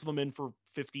usually pencil them in for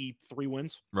 53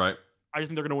 wins. Right. I just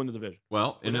think they're going to win the division.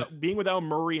 Well, being without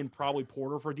Murray and probably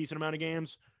Porter for a decent amount of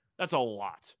games, that's a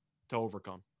lot to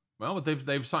overcome. Well, but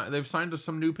they've signed us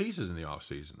some new pieces in the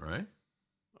offseason, right?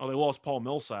 Oh, they lost Paul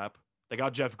Millsap. They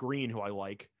got Jeff Green, who I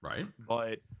like. Right.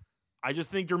 But I just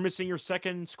think you're missing your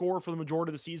second scorer for the majority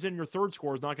of the season. Your third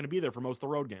scorer is not going to be there for most of the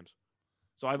road games.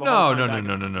 So I have a hard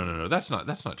time No. That's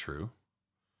not true.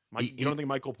 You don't think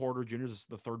Michael Porter Jr. is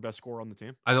the third best scorer on the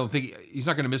team? I don't think he's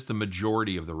not going to miss the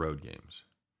majority of the road games.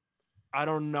 I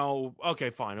don't know. Okay,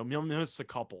 fine. He'll miss a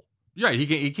couple. Yeah,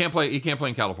 he can't play. He can't play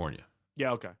in California.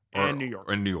 Yeah, okay, and New York.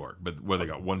 And New York, but what they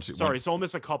got one. Sorry, so he'll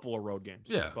miss a couple of road games.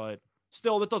 Yeah, but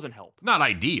Still, that doesn't help. Not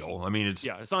ideal. I mean,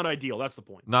 it's not ideal. That's the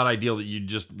point. Not ideal that you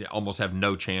just almost have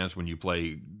no chance when you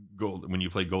play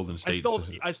Golden State.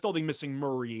 I still think missing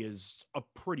Murray is a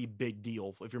pretty big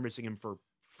deal if you're missing him for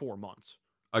 4 months.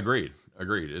 Agreed.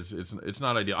 It's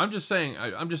not ideal. I'm just saying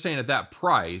at that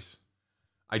price,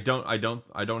 I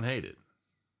don't hate it.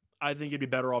 I think you'd be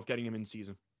better off getting him in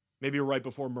season. Maybe right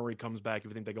before Murray comes back if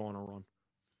you think they go on a run.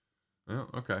 Oh,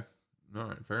 okay. All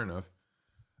right, fair enough.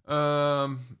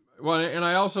 Well, and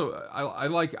I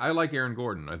like Aaron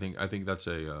Gordon. I think that's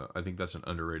an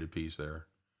underrated piece there.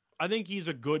 I think he's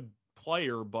a good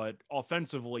player, but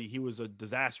offensively he was a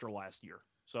disaster last year.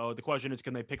 So the question is,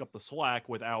 can they pick up the slack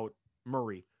without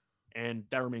Murray? And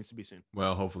that remains to be seen.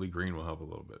 Well, hopefully Green will help a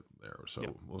little bit there. So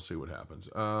We'll see what happens.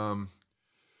 And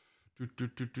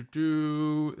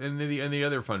the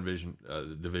other fun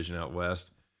division out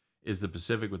west is the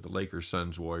Pacific with the Lakers,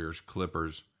 Suns, Warriors,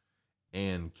 Clippers,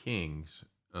 and Kings.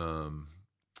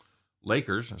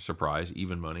 Lakers, surprise,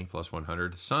 even money, plus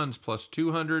 100. Suns, plus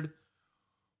 200.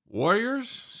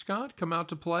 Warriors, Scott, come out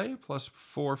to play, plus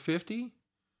 450.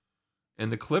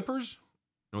 And the Clippers, you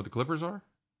know what the Clippers are?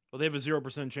 Well, they have a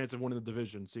 0% chance of winning the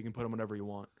division, so you can put them whenever you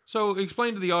want. So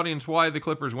explain to the audience why the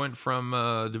Clippers went from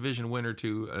division winner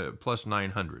to plus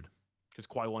 900. Because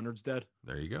Kawhi Leonard's dead.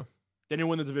 There you go. They didn't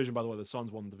win the division, by the way. The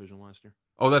Suns won the division last year.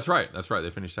 Oh, that's right. They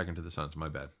finished second to the Suns. My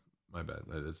bad.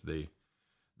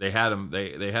 They had him.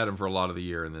 They had him for a lot of the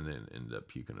year, and then they ended up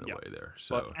puking it away there.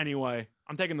 So, but anyway,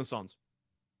 I'm taking the Suns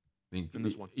in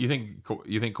this one. You think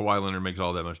Kawhi Leonard makes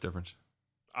all that much difference?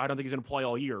 I don't think he's going to play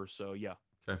all year. So yeah.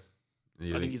 Okay.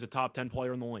 I think he's a top 10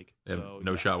 player in the league. So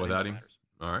no shot without him.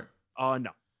 All right. No,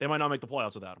 they might not make the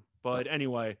playoffs without him. But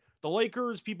anyway, the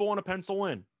Lakers, people want to pencil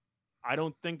in. I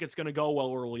don't think it's going to go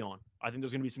well early on. I think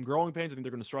there's going to be some growing pains. I think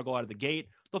they're going to struggle out of the gate.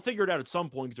 They'll figure it out at some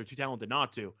point because they're too talented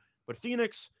not to. But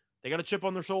Phoenix, they got a chip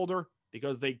on their shoulder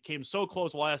because they came so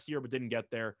close last year but didn't get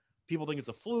there. People think it's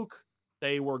a fluke.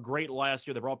 They were great last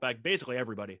year. They brought back basically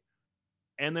everybody.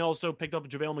 And they also picked up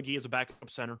JaVale McGee as a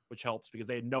backup center, which helps because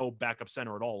they had no backup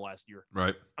center at all last year.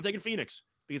 Right. I'm taking Phoenix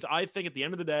because I think at the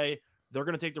end of the day, they're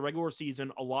going to take the regular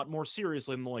season a lot more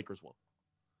seriously than the Lakers will.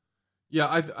 Yeah,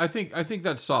 I think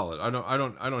that's solid. I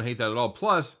don't hate that at all.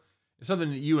 Plus, it's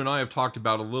something that you and I have talked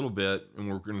about a little bit, and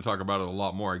we're going to talk about it a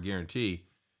lot more, I guarantee,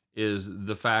 is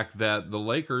the fact that the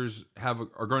Lakers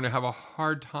are going to have a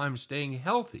hard time staying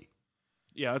healthy.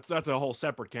 Yeah, that's a whole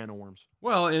separate can of worms.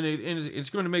 Well, and it's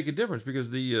going to make a difference because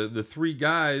the three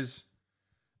guys,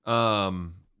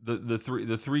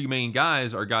 the three main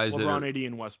guys are guys LeBron, AD,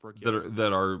 and Westbrook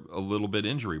that are a little bit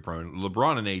injury prone.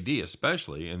 LeBron and AD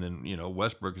especially, and then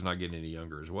Westbrook is not getting any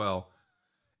younger as well.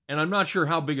 And I'm not sure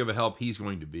how big of a help he's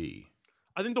going to be.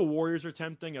 I think the Warriors are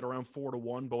tempting at around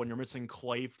 4-1, but when you're missing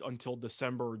Clay until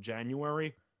December or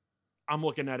January, I'm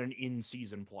looking at an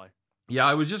in-season play. Yeah,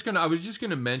 I was just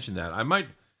gonna mention that. I might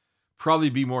probably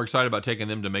be more excited about taking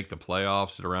them to make the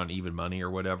playoffs at around even money or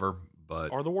whatever.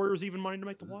 But are the Warriors even money to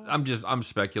make the playoffs? I'm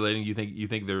speculating. You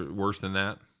think they're worse than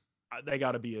that? They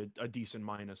got to be a decent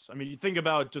minus. I mean, you think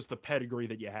about just the pedigree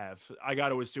that you have. I got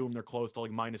to assume they're close to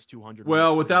like minus 200.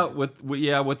 Well, without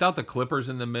the Clippers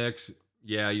in the mix,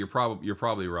 yeah, you're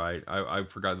probably right. I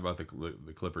forgot about the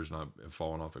Clippers not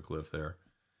falling off a cliff there.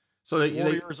 So the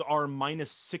Warriors are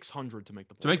minus 600 to make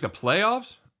the playoffs. To make the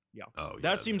playoffs? Yeah. Oh, yeah.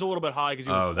 That seems a little bit high because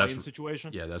you're in a play-in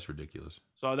situation. Yeah, that's ridiculous.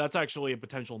 So that's actually a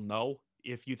potential no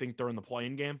if you think they're in the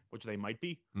play-in game, which they might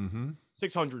be.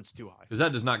 600 is too high. Because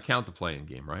that does not count the play-in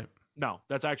game, right? No,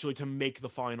 that's actually to make the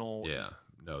final. Yeah.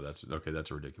 No, that's okay. That's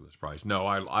a ridiculous price. No,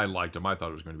 I liked them. I thought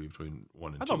it was going to be between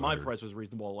 1 and 200. I thought my price was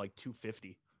reasonable, like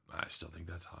 $250. I still think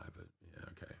that's high, but yeah,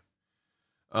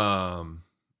 okay.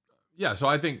 Yeah, so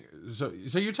I think so.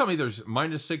 You tell me there's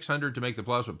minus 600 to make the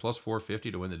playoffs, but plus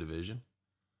 450 to win the division.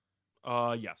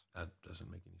 Yes. That doesn't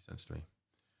make any sense to me.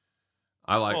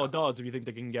 Well, it does if you think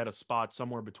they can get a spot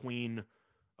somewhere between,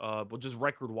 just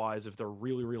record-wise, if they're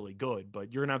really, really good.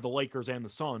 But you're gonna have the Lakers and the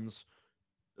Suns.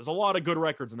 There's a lot of good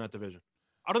records in that division.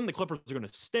 I don't think the Clippers are gonna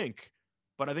stink,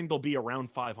 but I think they'll be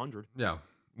around 500. Yeah.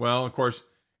 Well, of course,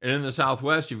 and in the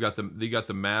Southwest, you got the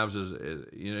Mavs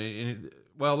as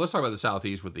well, let's talk about the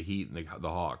Southeast with the Heat and the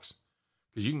Hawks,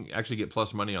 because you can actually get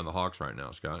plus money on the Hawks right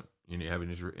now, Scott. You have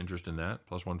any interest in that?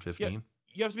 Plus 115? Yeah,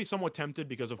 you have to be somewhat tempted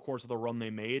because, of course, of the run they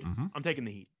made. I'm taking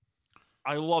the Heat.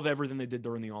 I love everything they did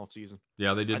during the offseason.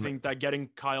 Yeah, they did. I think that getting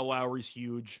Kyle Lowry's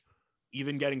huge.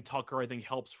 Even getting Tucker, I think,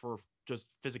 helps for just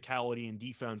physicality and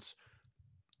defense.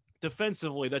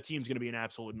 Defensively, that team's going to be an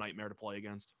absolute nightmare to play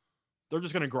against. They're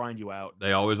just going to grind you out.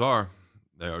 They always are.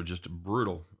 They are just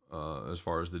brutal as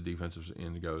far as the defensive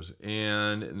end goes.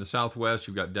 And in the Southwest,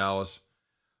 you've got Dallas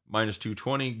Minus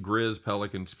 220, Grizz,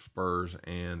 Pelicans, Spurs,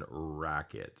 and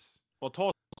Rockets. Well,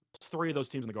 toss 3 of those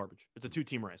teams in the garbage. It's a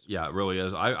 2-team race. Yeah, it really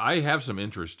is. I have some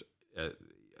interest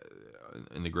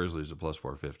in the Grizzlies at plus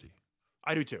 450.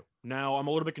 I do too. Now, I'm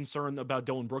a little bit concerned about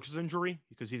Dylan Brooks' injury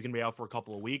because he's going to be out for a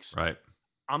couple of weeks. Right.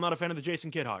 I'm not a fan of the Jason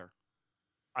Kidd hire.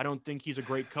 I don't think he's a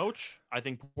great coach. I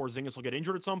think Porzingis will get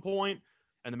injured at some point.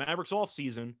 And the Mavericks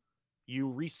offseason, you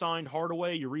re-signed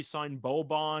Hardaway, you re-signed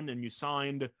Boban, and you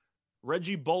signed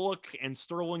Reggie Bullock and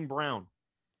Sterling Brown.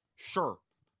 Sure.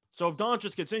 So if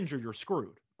Doncic gets injured, you're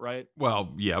screwed, right?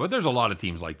 Well, yeah, but there's a lot of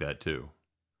teams like that too.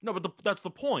 No, but that's the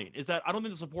point, is that I don't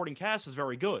think the supporting cast is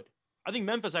very good. I think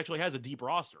Memphis actually has a deep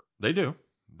roster. They do.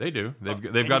 They've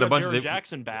got a bunch of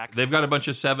Jackson back. They've got a bunch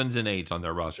of 7s and 8s on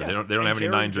their roster. Yeah. They don't have any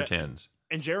 9s or 10s.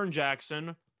 And Jaren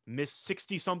Jackson missed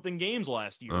 60-something games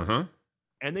last year. Uh-huh.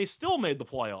 And they still made the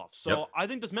playoffs. So I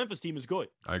think this Memphis team is good.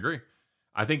 I agree.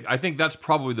 I think that's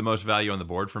probably the most value on the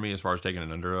board for me as far as taking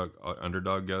an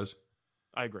underdog goes.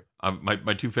 I agree.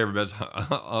 My 2 favorite bets.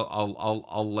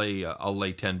 I'll lay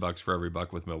 $10 for every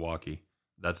buck with Milwaukee.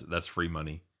 That's free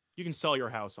money. You can sell your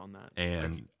house on that.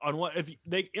 And if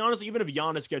they honestly, even if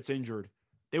Giannis gets injured,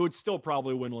 they would still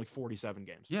probably win like 47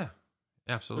 games. Yeah,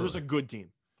 absolutely. There's a good team.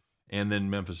 And then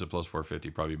Memphis at plus 450,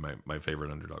 probably my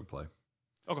favorite underdog play.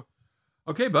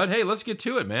 Okay, bud. Hey, let's get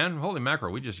to it, man. Holy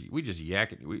mackerel, we just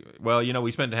yak it.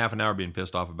 We spent half an hour being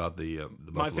pissed off about the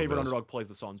my favorite Bills. underdog plays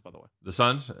the Suns, by the way. The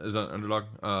Suns is an underdog.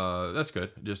 That's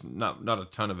good. Just not a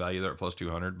ton of value there at plus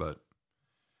 200, but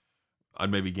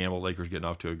I'd maybe gamble Lakers getting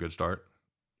off to a good start.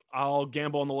 I'll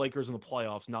gamble on the Lakers in the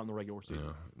playoffs, not in the regular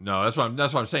season. No, that's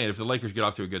what I'm saying. If the Lakers get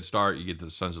off to a good start, you get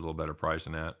the Suns a little better price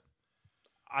than that.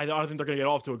 I don't think they're going to get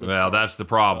off to a good start. Well, that's the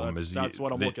problem. So that's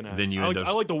what I'm looking at. Then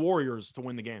I like the Warriors to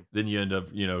win the game. Then you end up,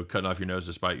 cutting off your nose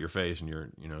to spite your face, and you're,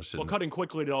 sitting. Well, cutting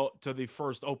quickly to the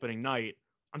first opening night,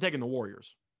 I'm taking the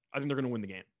Warriors. I think they're going to win the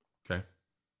game. Okay.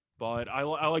 But I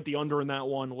like the under in that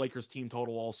one. The Lakers team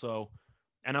total also,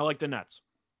 and I like the Nets.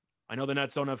 I know the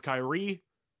Nets don't have Kyrie.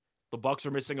 The Bucks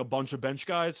are missing a bunch of bench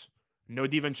guys. No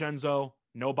DiVincenzo,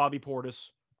 no Bobby Portis.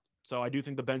 So I do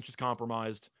think the bench is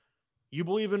compromised. You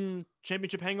believe in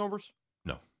championship hangovers?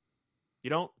 No. You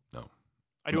don't? No.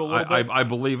 I do a little bit. I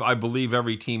believe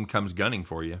every team comes gunning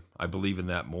for you. I believe in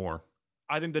that more.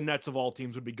 I think the Nets of all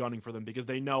teams would be gunning for them because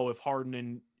they know if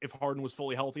Harden was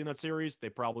fully healthy in that series, they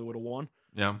probably would have won.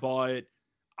 Yeah. But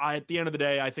at the end of the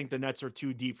day, I think the Nets are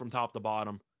too deep from top to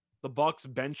bottom. The Bucks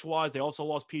bench-wise, they also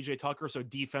lost PJ Tucker, so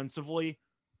defensively,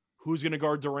 who's going to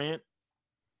guard Durant?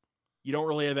 You don't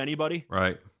really have anybody.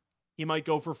 Right. He might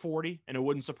go for 40, and it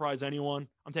wouldn't surprise anyone.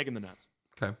 I'm taking the Nets.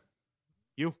 Okay.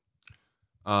 You?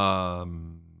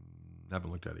 Haven't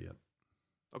looked at it yet.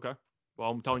 Okay.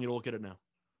 Well, I'm telling you to look at it now.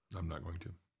 I'm not going to.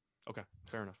 Okay,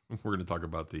 fair enough. We're going to talk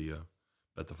about the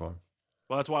Bet the Farm.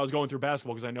 Well, that's why I was going through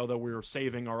basketball, because I know that we were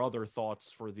saving our other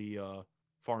thoughts for the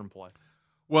farm play.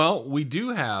 Well, we do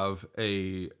have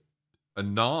a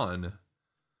non-farm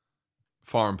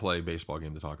play baseball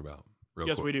game to talk about.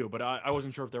 Yes, we do, but I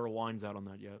wasn't sure if there were lines out on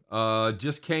that yet.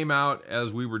 Just came out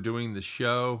as we were doing the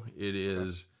show. It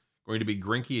is going to be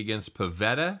Greinke against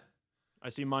Pivetta. I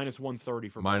see minus 130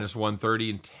 for minus 130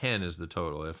 and 10 is the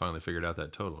total. They finally figured out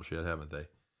that total shit, haven't they?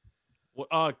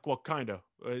 Well, kind of.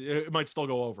 It might still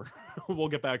go over. We'll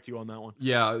get back to you on that one.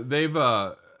 Yeah, they've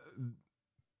I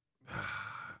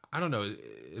don't know.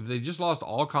 Have they just lost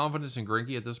all confidence in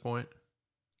Greinke at this point?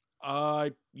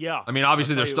 Yeah. I mean,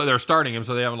 obviously they're starting him,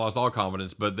 so they haven't lost all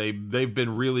confidence. But they've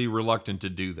been really reluctant to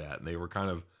do that, and they were kind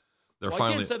of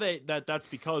finally. I can't say that's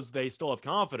because they still have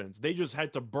confidence. They just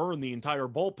had to burn the entire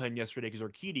bullpen yesterday because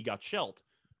Urquidy got shelled.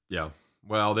 Yeah.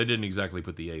 Well, they didn't exactly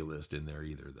put the A list in there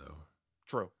either, though.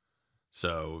 True.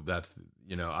 So that's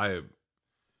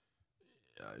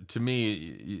to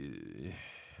me,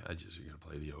 I just gonna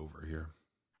play the over here.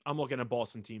 I'm looking at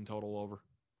Boston team total over.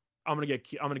 I'm gonna get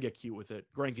cute with it.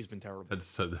 Greinke's been terrible. That's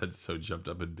so jumped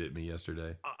up and bit me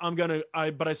yesterday.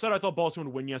 But I said I thought Boston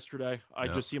would win yesterday.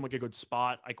 Just seemed like a good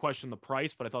spot. I questioned the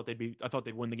price, but I thought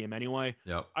they'd win the game anyway.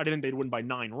 Yeah. I didn't think they'd win by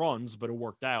 9 runs, but it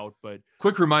worked out. But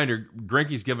quick reminder: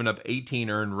 Greinke's given up 18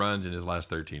 earned runs in his last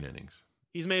 13 innings.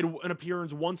 He's made an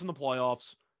appearance once in the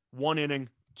playoffs, 1 inning,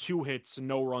 2 hits, and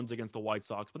no runs against the White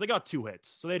Sox. But they got 2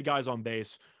 hits, so they had guys on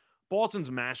base.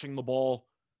 Boston's mashing the ball.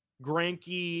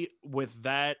 Greinke with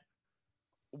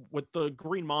the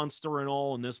Green Monster and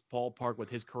all in this ballpark with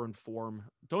his current form,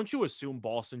 don't you assume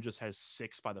Boston just has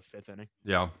 6 by the 5th inning?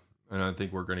 Yeah, and I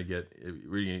think we're going to get.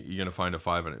 You're going to find a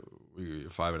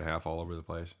 5.5 all over the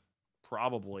place.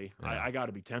 Probably. Yeah. I got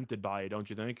to be tempted by it, don't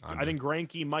you think? I think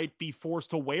Greinke might be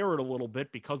forced to wear it a little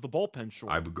bit because the bullpen's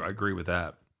short. I agree with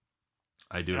that.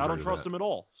 I do. And I don't trust him at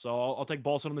all. So I'll take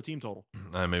Boston on the team total.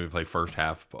 Maybe play first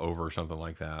half over or something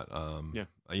like that. Yeah.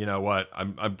 You know what?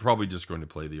 I'm probably just going to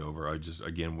play the over. I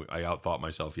outthought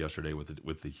myself yesterday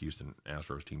with the Houston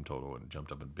Astros team total and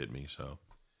jumped up and bit me. So,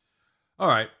 all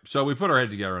right. So we put our head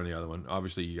together on the other one.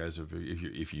 Obviously, you guys,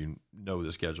 if you know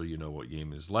the schedule, you know what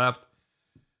game is left.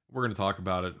 We're going to talk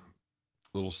about it.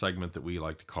 A little segment that we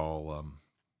like to call,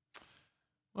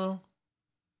 Bet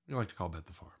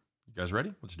the Farm. You guys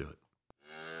ready? Let's do it.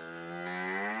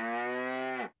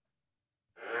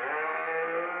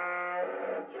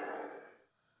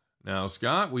 Now,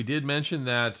 Scott, we did mention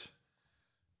that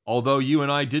although you and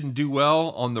I didn't do well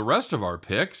on the rest of our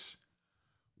picks,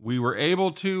 we were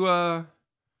able to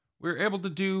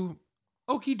do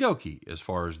okie dokie as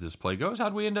far as this play goes.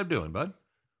 How'd we end up doing, bud?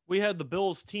 We had the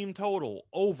Bills team total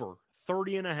over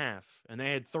 30.5, and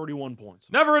they had 31 points.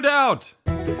 Never a doubt.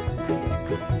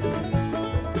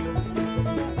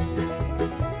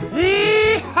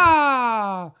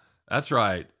 Yee-haw! That's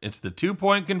right. It's the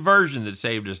 2-point conversion that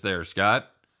saved us there, Scott.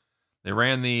 They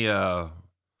ran the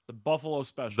Buffalo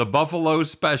Special. The Buffalo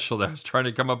Special. I was trying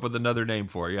to come up with another name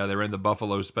for it. Yeah, they ran the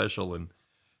Buffalo Special and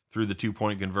threw the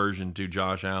 2-point conversion to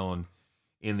Josh Allen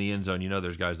in the end zone. You know,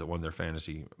 there's guys that won their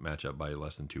fantasy matchup by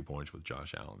less than 2 points with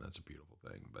Josh Allen. That's a beautiful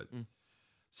thing. But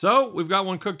So we've got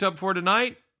one cooked up for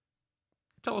tonight.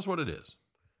 Tell us what it is.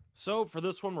 So for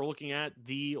this one, we're looking at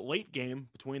the late game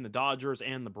between the Dodgers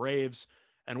and the Braves,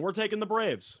 and we're taking the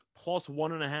Braves plus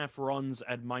 1.5 runs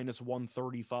at minus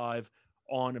 135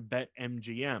 on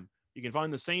BetMGM. You can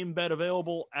find the same bet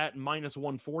available at minus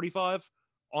 145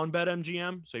 on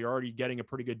BetMGM, so you're already getting a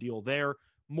pretty good deal there.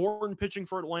 Morton pitching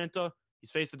for Atlanta.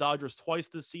 He's faced the Dodgers twice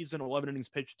this season, 11 innings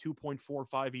pitched,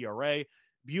 2.45 ERA.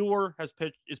 Buehler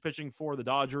is pitching for the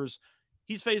Dodgers.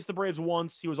 He's faced the Braves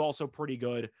once. He was also pretty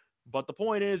good. But the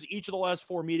point is, each of the last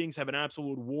 4 meetings have been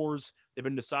absolute wars. They've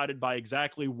been decided by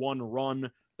exactly 1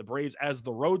 run. The Braves, as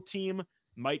the road team,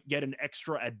 might get an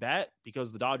extra at bat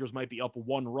because the Dodgers might be up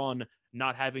 1 run,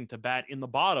 not having to bat in the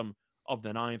bottom of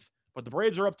the 9th. But the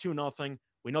Braves are up 2-0.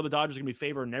 We know the Dodgers are going to be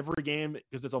favored in every game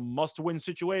because it's a must-win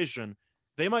situation.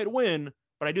 They might win,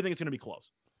 but I do think it's going to be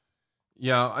close.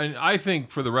 Yeah, and I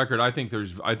think, for the record, I think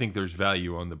there's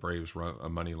value on the Braves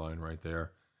money line right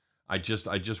there. I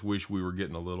just wish we were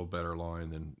getting a little better line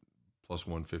than plus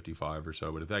 155 or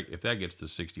so. But if that gets to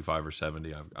 65 or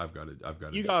 70, I've got it.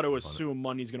 You got to assume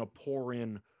money's going to pour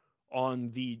in on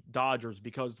the Dodgers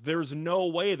because there's no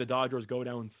way the Dodgers go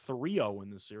down 3-0 in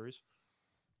this series.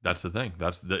 That's the thing.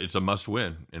 It's a must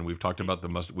win, and we've talked about the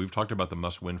must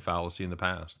win fallacy in the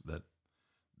past.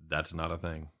 That's not a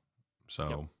thing. So,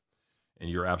 yep. And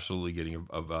you're absolutely getting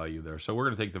a value there. So we're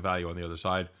going to take the value on the other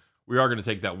side. We are going to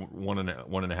take that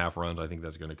 1.5 runs. I think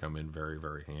that's going to come in very,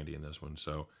 very handy in this one.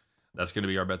 So that's going to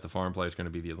be our Bet the Farm play. It's going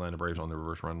to be the Atlanta Braves on the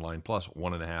reverse run line plus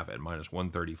 1.5 at minus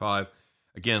 135.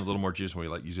 Again, a little more juice than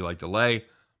we usually like to lay,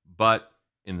 but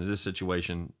in this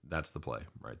situation, that's the play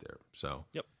right there. So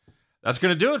yep. That's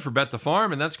going to do it for Bet the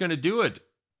Farm, and that's going to do it.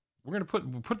 We're going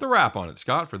to put the wrap on it,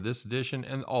 Scott, for this edition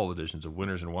and all editions of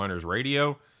Winners and Winers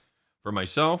Radio. For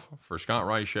myself, for Scott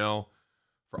Reichel,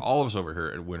 for all of us over here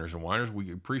at Winners and Winers,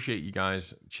 we appreciate you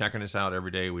guys checking us out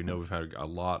every day. We know we've had a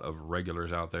lot of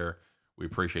regulars out there. We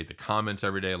appreciate the comments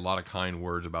every day, a lot of kind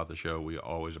words about the show. We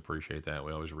always appreciate that.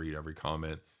 We always read every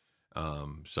comment.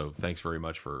 So thanks very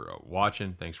much for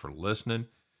watching. Thanks for listening.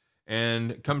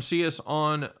 And come see us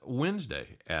on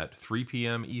Wednesday at 3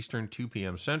 p.m. Eastern, 2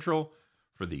 p.m. Central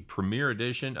for the premiere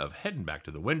edition of Heading Back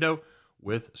to the Window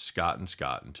with Scott and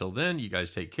Scott. Until then, you guys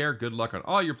take care. Good luck on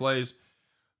all your plays.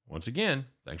 Once again,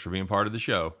 thanks for being part of the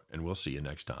show, and we'll see you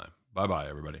next time. Bye-bye,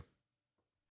 everybody.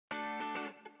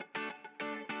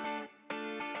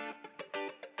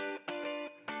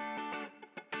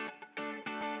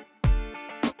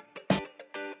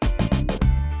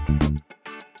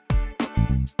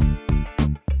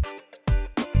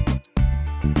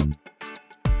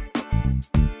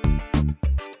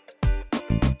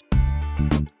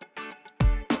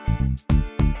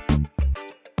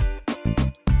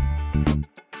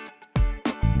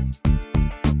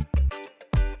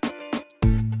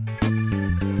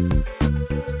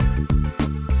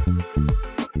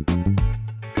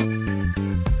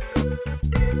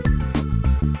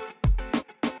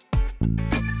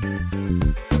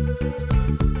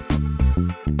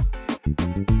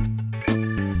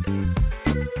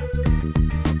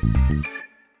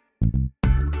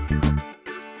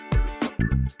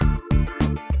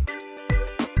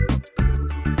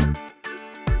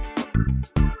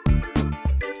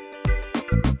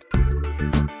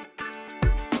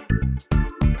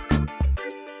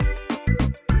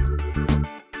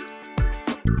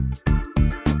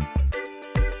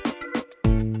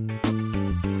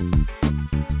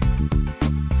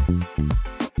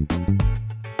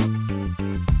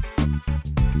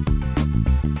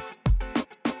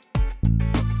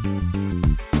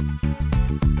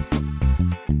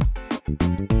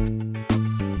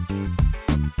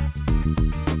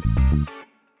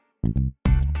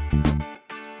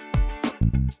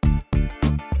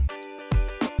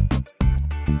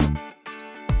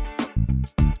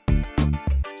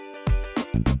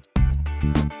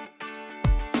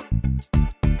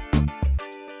 Bye.